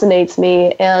fascinates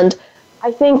me. And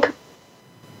I think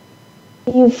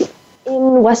in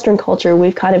Western culture,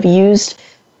 we've kind of used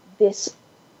this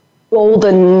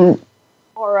golden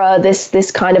aura,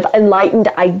 this kind of enlightened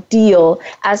ideal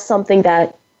as something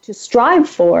that to strive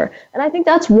for. And I think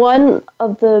that's one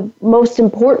of the most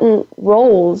important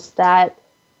roles that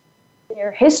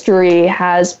their history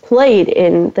has played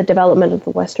in the development of the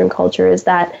Western culture, is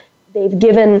that they've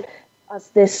given us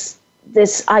this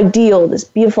ideal, this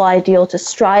beautiful ideal to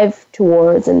strive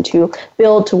towards and to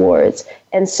build towards.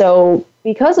 And so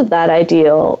because of that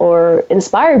ideal, or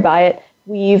inspired by it,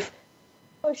 we've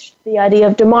pushed the idea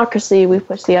of democracy, we've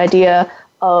pushed the idea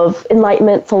of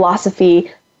Enlightenment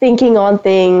philosophy, thinking on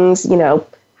things,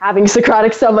 having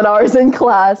Socratic seminars in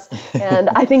class. And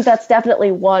I think that's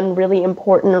definitely one really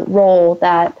important role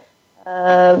that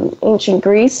ancient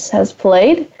Greece has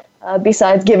played,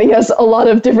 besides giving us a lot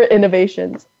of different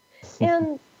innovations.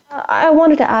 And I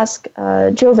wanted to ask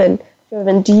Jovan,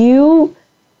 do you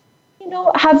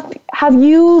have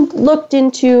you looked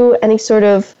into any sort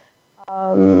of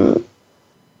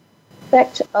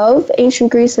aspect of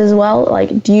ancient Greece as well?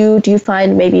 Like, do you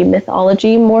find maybe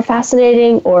mythology more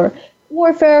fascinating, or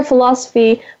warfare,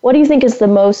 philosophy? What do you think is the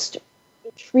most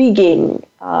intriguing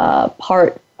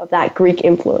part of that Greek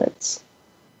influence?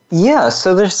 Yeah,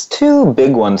 so there's two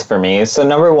big ones for me. So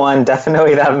number one,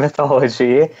 definitely that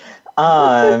mythology.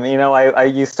 I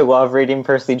used to love reading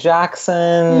Percy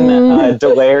Jackson,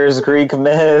 D'Aulaire's Greek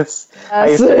myths. Yes. I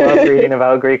used to love reading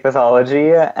about Greek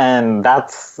mythology, and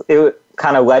it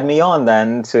kind of led me on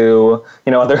then to,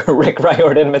 other Rick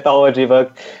Riordan mythology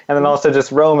books, and then also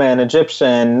just Roman,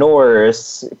 Egyptian,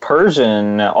 Norse,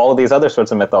 Persian, all these other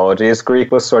sorts of mythologies.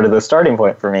 Greek was sort of the starting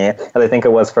point for me, as I think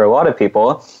it was for a lot of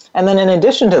people. And then in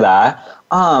addition to that,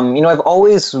 I've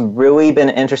always really been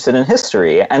interested in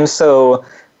history. And so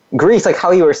Greece, like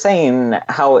how you were saying,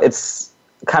 how it's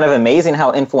kind of amazing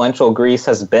how influential Greece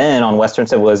has been on Western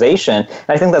civilization. And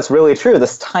I think that's really true.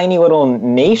 This tiny little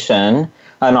nation,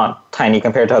 not tiny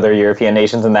compared to other European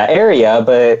nations in that area,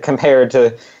 but compared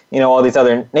to, all these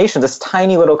other nations, this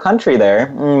tiny little country there,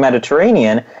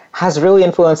 Mediterranean, has really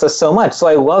influenced us so much. So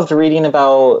I loved reading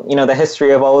about, the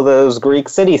history of all of those Greek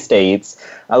city-states,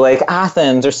 like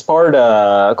Athens or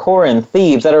Sparta, Corinth,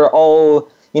 Thebes, that are all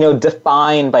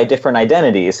defined by different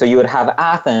identities. So you would have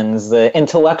Athens, the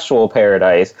intellectual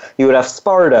paradise. You would have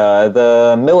Sparta,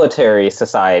 the military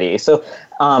society. So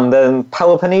the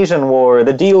Peloponnesian War,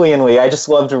 the Delian League. I just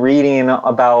loved reading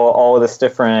about all of this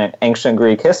different ancient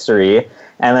Greek history.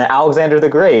 And then Alexander the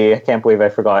Great, I can't believe I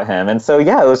forgot him. And so,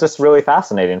 yeah, it was just really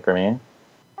fascinating for me.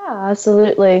 Yeah,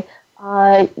 absolutely.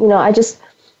 I just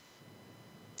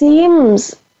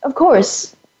seems, of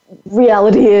course,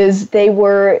 reality is they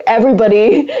were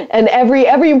everybody and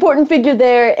every important figure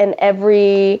there and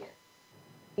every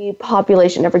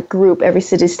population, every group, every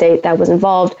city-state that was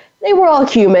involved, they were all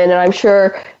human. And I'm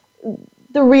sure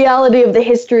the reality of the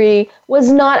history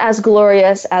was not as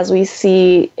glorious as we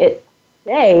see it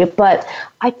today. But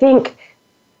I think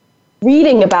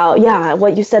reading about,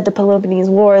 what you said, the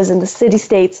Peloponnesian Wars and the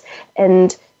city-states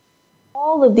and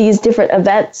all of these different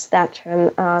events that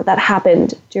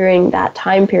happened during that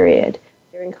time period,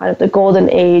 during kind of the golden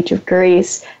age of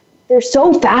Greece, they're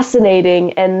so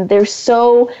fascinating, and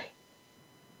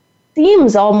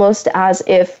seems almost as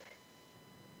if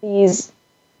these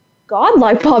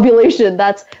godlike population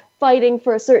that's fighting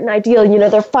for a certain ideal,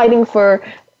 they're fighting for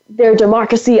their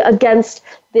democracy against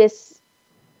this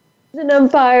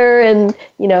empire and,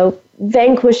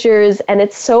 vanquishers, and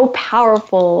it's so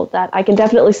powerful that I can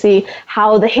definitely see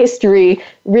how the history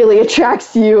really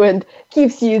attracts you and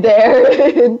keeps you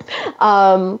there.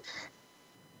 To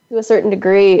a certain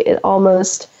degree, it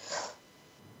almost,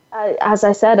 as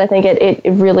I said, I think it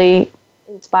really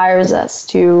inspires us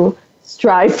to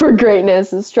strive for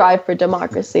greatness and strive for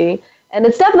democracy. And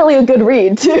it's definitely a good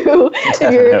read, too,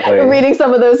 if you're reading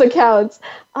some of those accounts.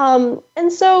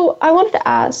 And so I wanted to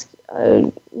ask,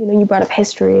 you brought up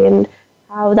history and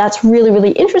how that's really,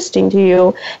 really interesting to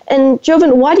you. And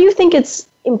Jovan, why do you think it's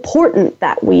important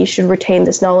that we should retain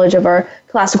this knowledge of our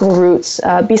classical roots,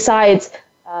 besides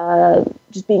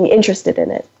just being interested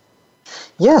in it?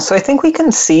 Yeah, so I think we can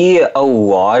see a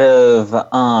lot of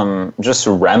just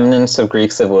remnants of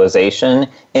Greek civilization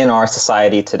in our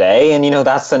society today. And,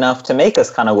 that's enough to make us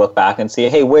kind of look back and see,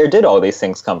 hey, where did all these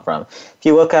things come from? If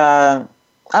you look at,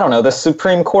 the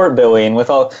Supreme Court building with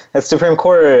all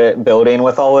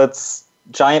its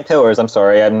giant pillars. I'm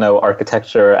sorry, I'm no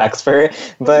architecture expert,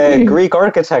 but Greek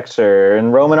architecture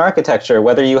and Roman architecture,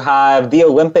 whether you have the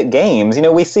Olympic Games,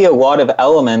 we see a lot of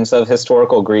elements of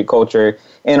historical Greek culture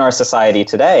in our society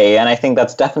today. And I think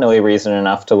that's definitely reason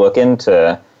enough to look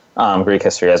into Greek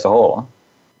history as a whole.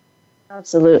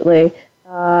 Absolutely.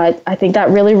 I think that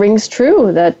really rings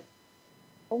true, that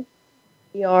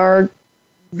we are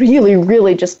really,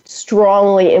 really just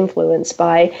strongly influenced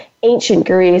by ancient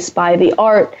Greece, by the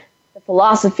art, the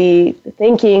philosophy, the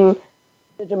thinking,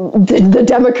 the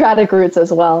democratic roots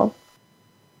as well.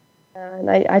 And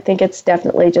I think it's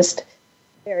definitely just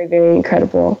very, very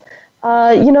incredible.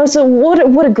 So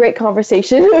what a great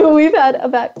conversation we've had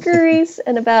about Greece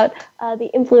and about the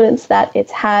influence that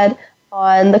it's had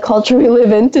on the culture we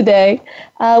live in today.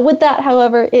 With that,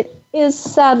 however, it is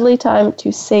sadly time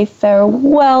to say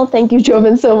farewell. Thank you,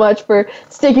 Jovan, so much for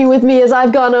sticking with me as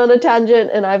I've gone on a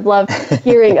tangent, and I've loved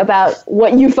hearing about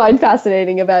what you find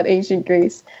fascinating about ancient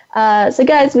Greece. So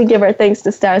guys, we give our thanks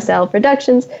to Star Style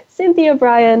Productions, Cynthia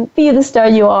Bryan, Be the Star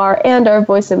You Are, and our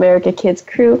Voice America Kids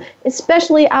crew,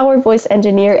 especially our voice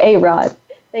engineer, A-Rod.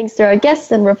 Thanks to our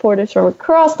guests and reporters from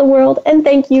across the world, and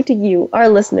thank you to you, our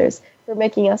listeners, for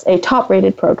making us a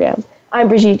top-rated program. I'm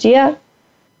Brigitte Gia.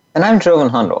 And I'm Jovan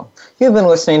Hundal. You've been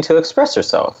listening to Express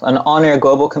Yourself, an on-air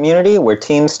global community where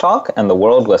teens talk and the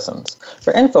world listens.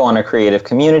 For info on our creative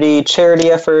community,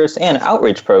 charity efforts, and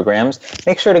outreach programs,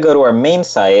 make sure to go to our main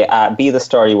site at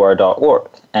bethestaryouare.org.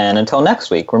 And until next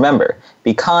week, remember,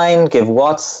 be kind, give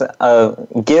lots,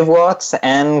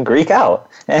 and Greek out.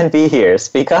 And be here.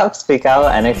 Speak up, speak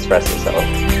out, and express yourself.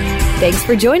 Thanks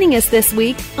for joining us this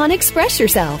week on Express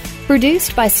Yourself,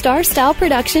 produced by Star Style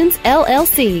Productions,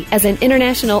 LLC, as an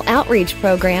international outreach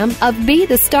program of Be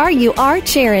the Star You Are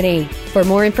charity. For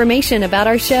more information about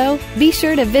our show, be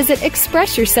sure to visit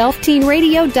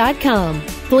ExpressYourselfTeenRadio.com.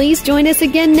 Please join us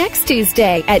again next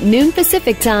Tuesday at noon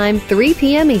Pacific Time, 3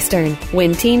 p.m. Eastern,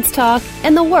 when teens talk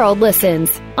and the world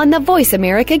listens, on the Voice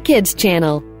America Kids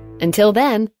channel. Until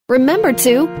then, remember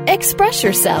to express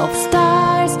yourself.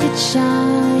 Stars could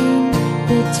shine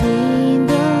between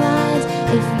the lines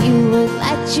if you would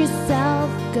let yourself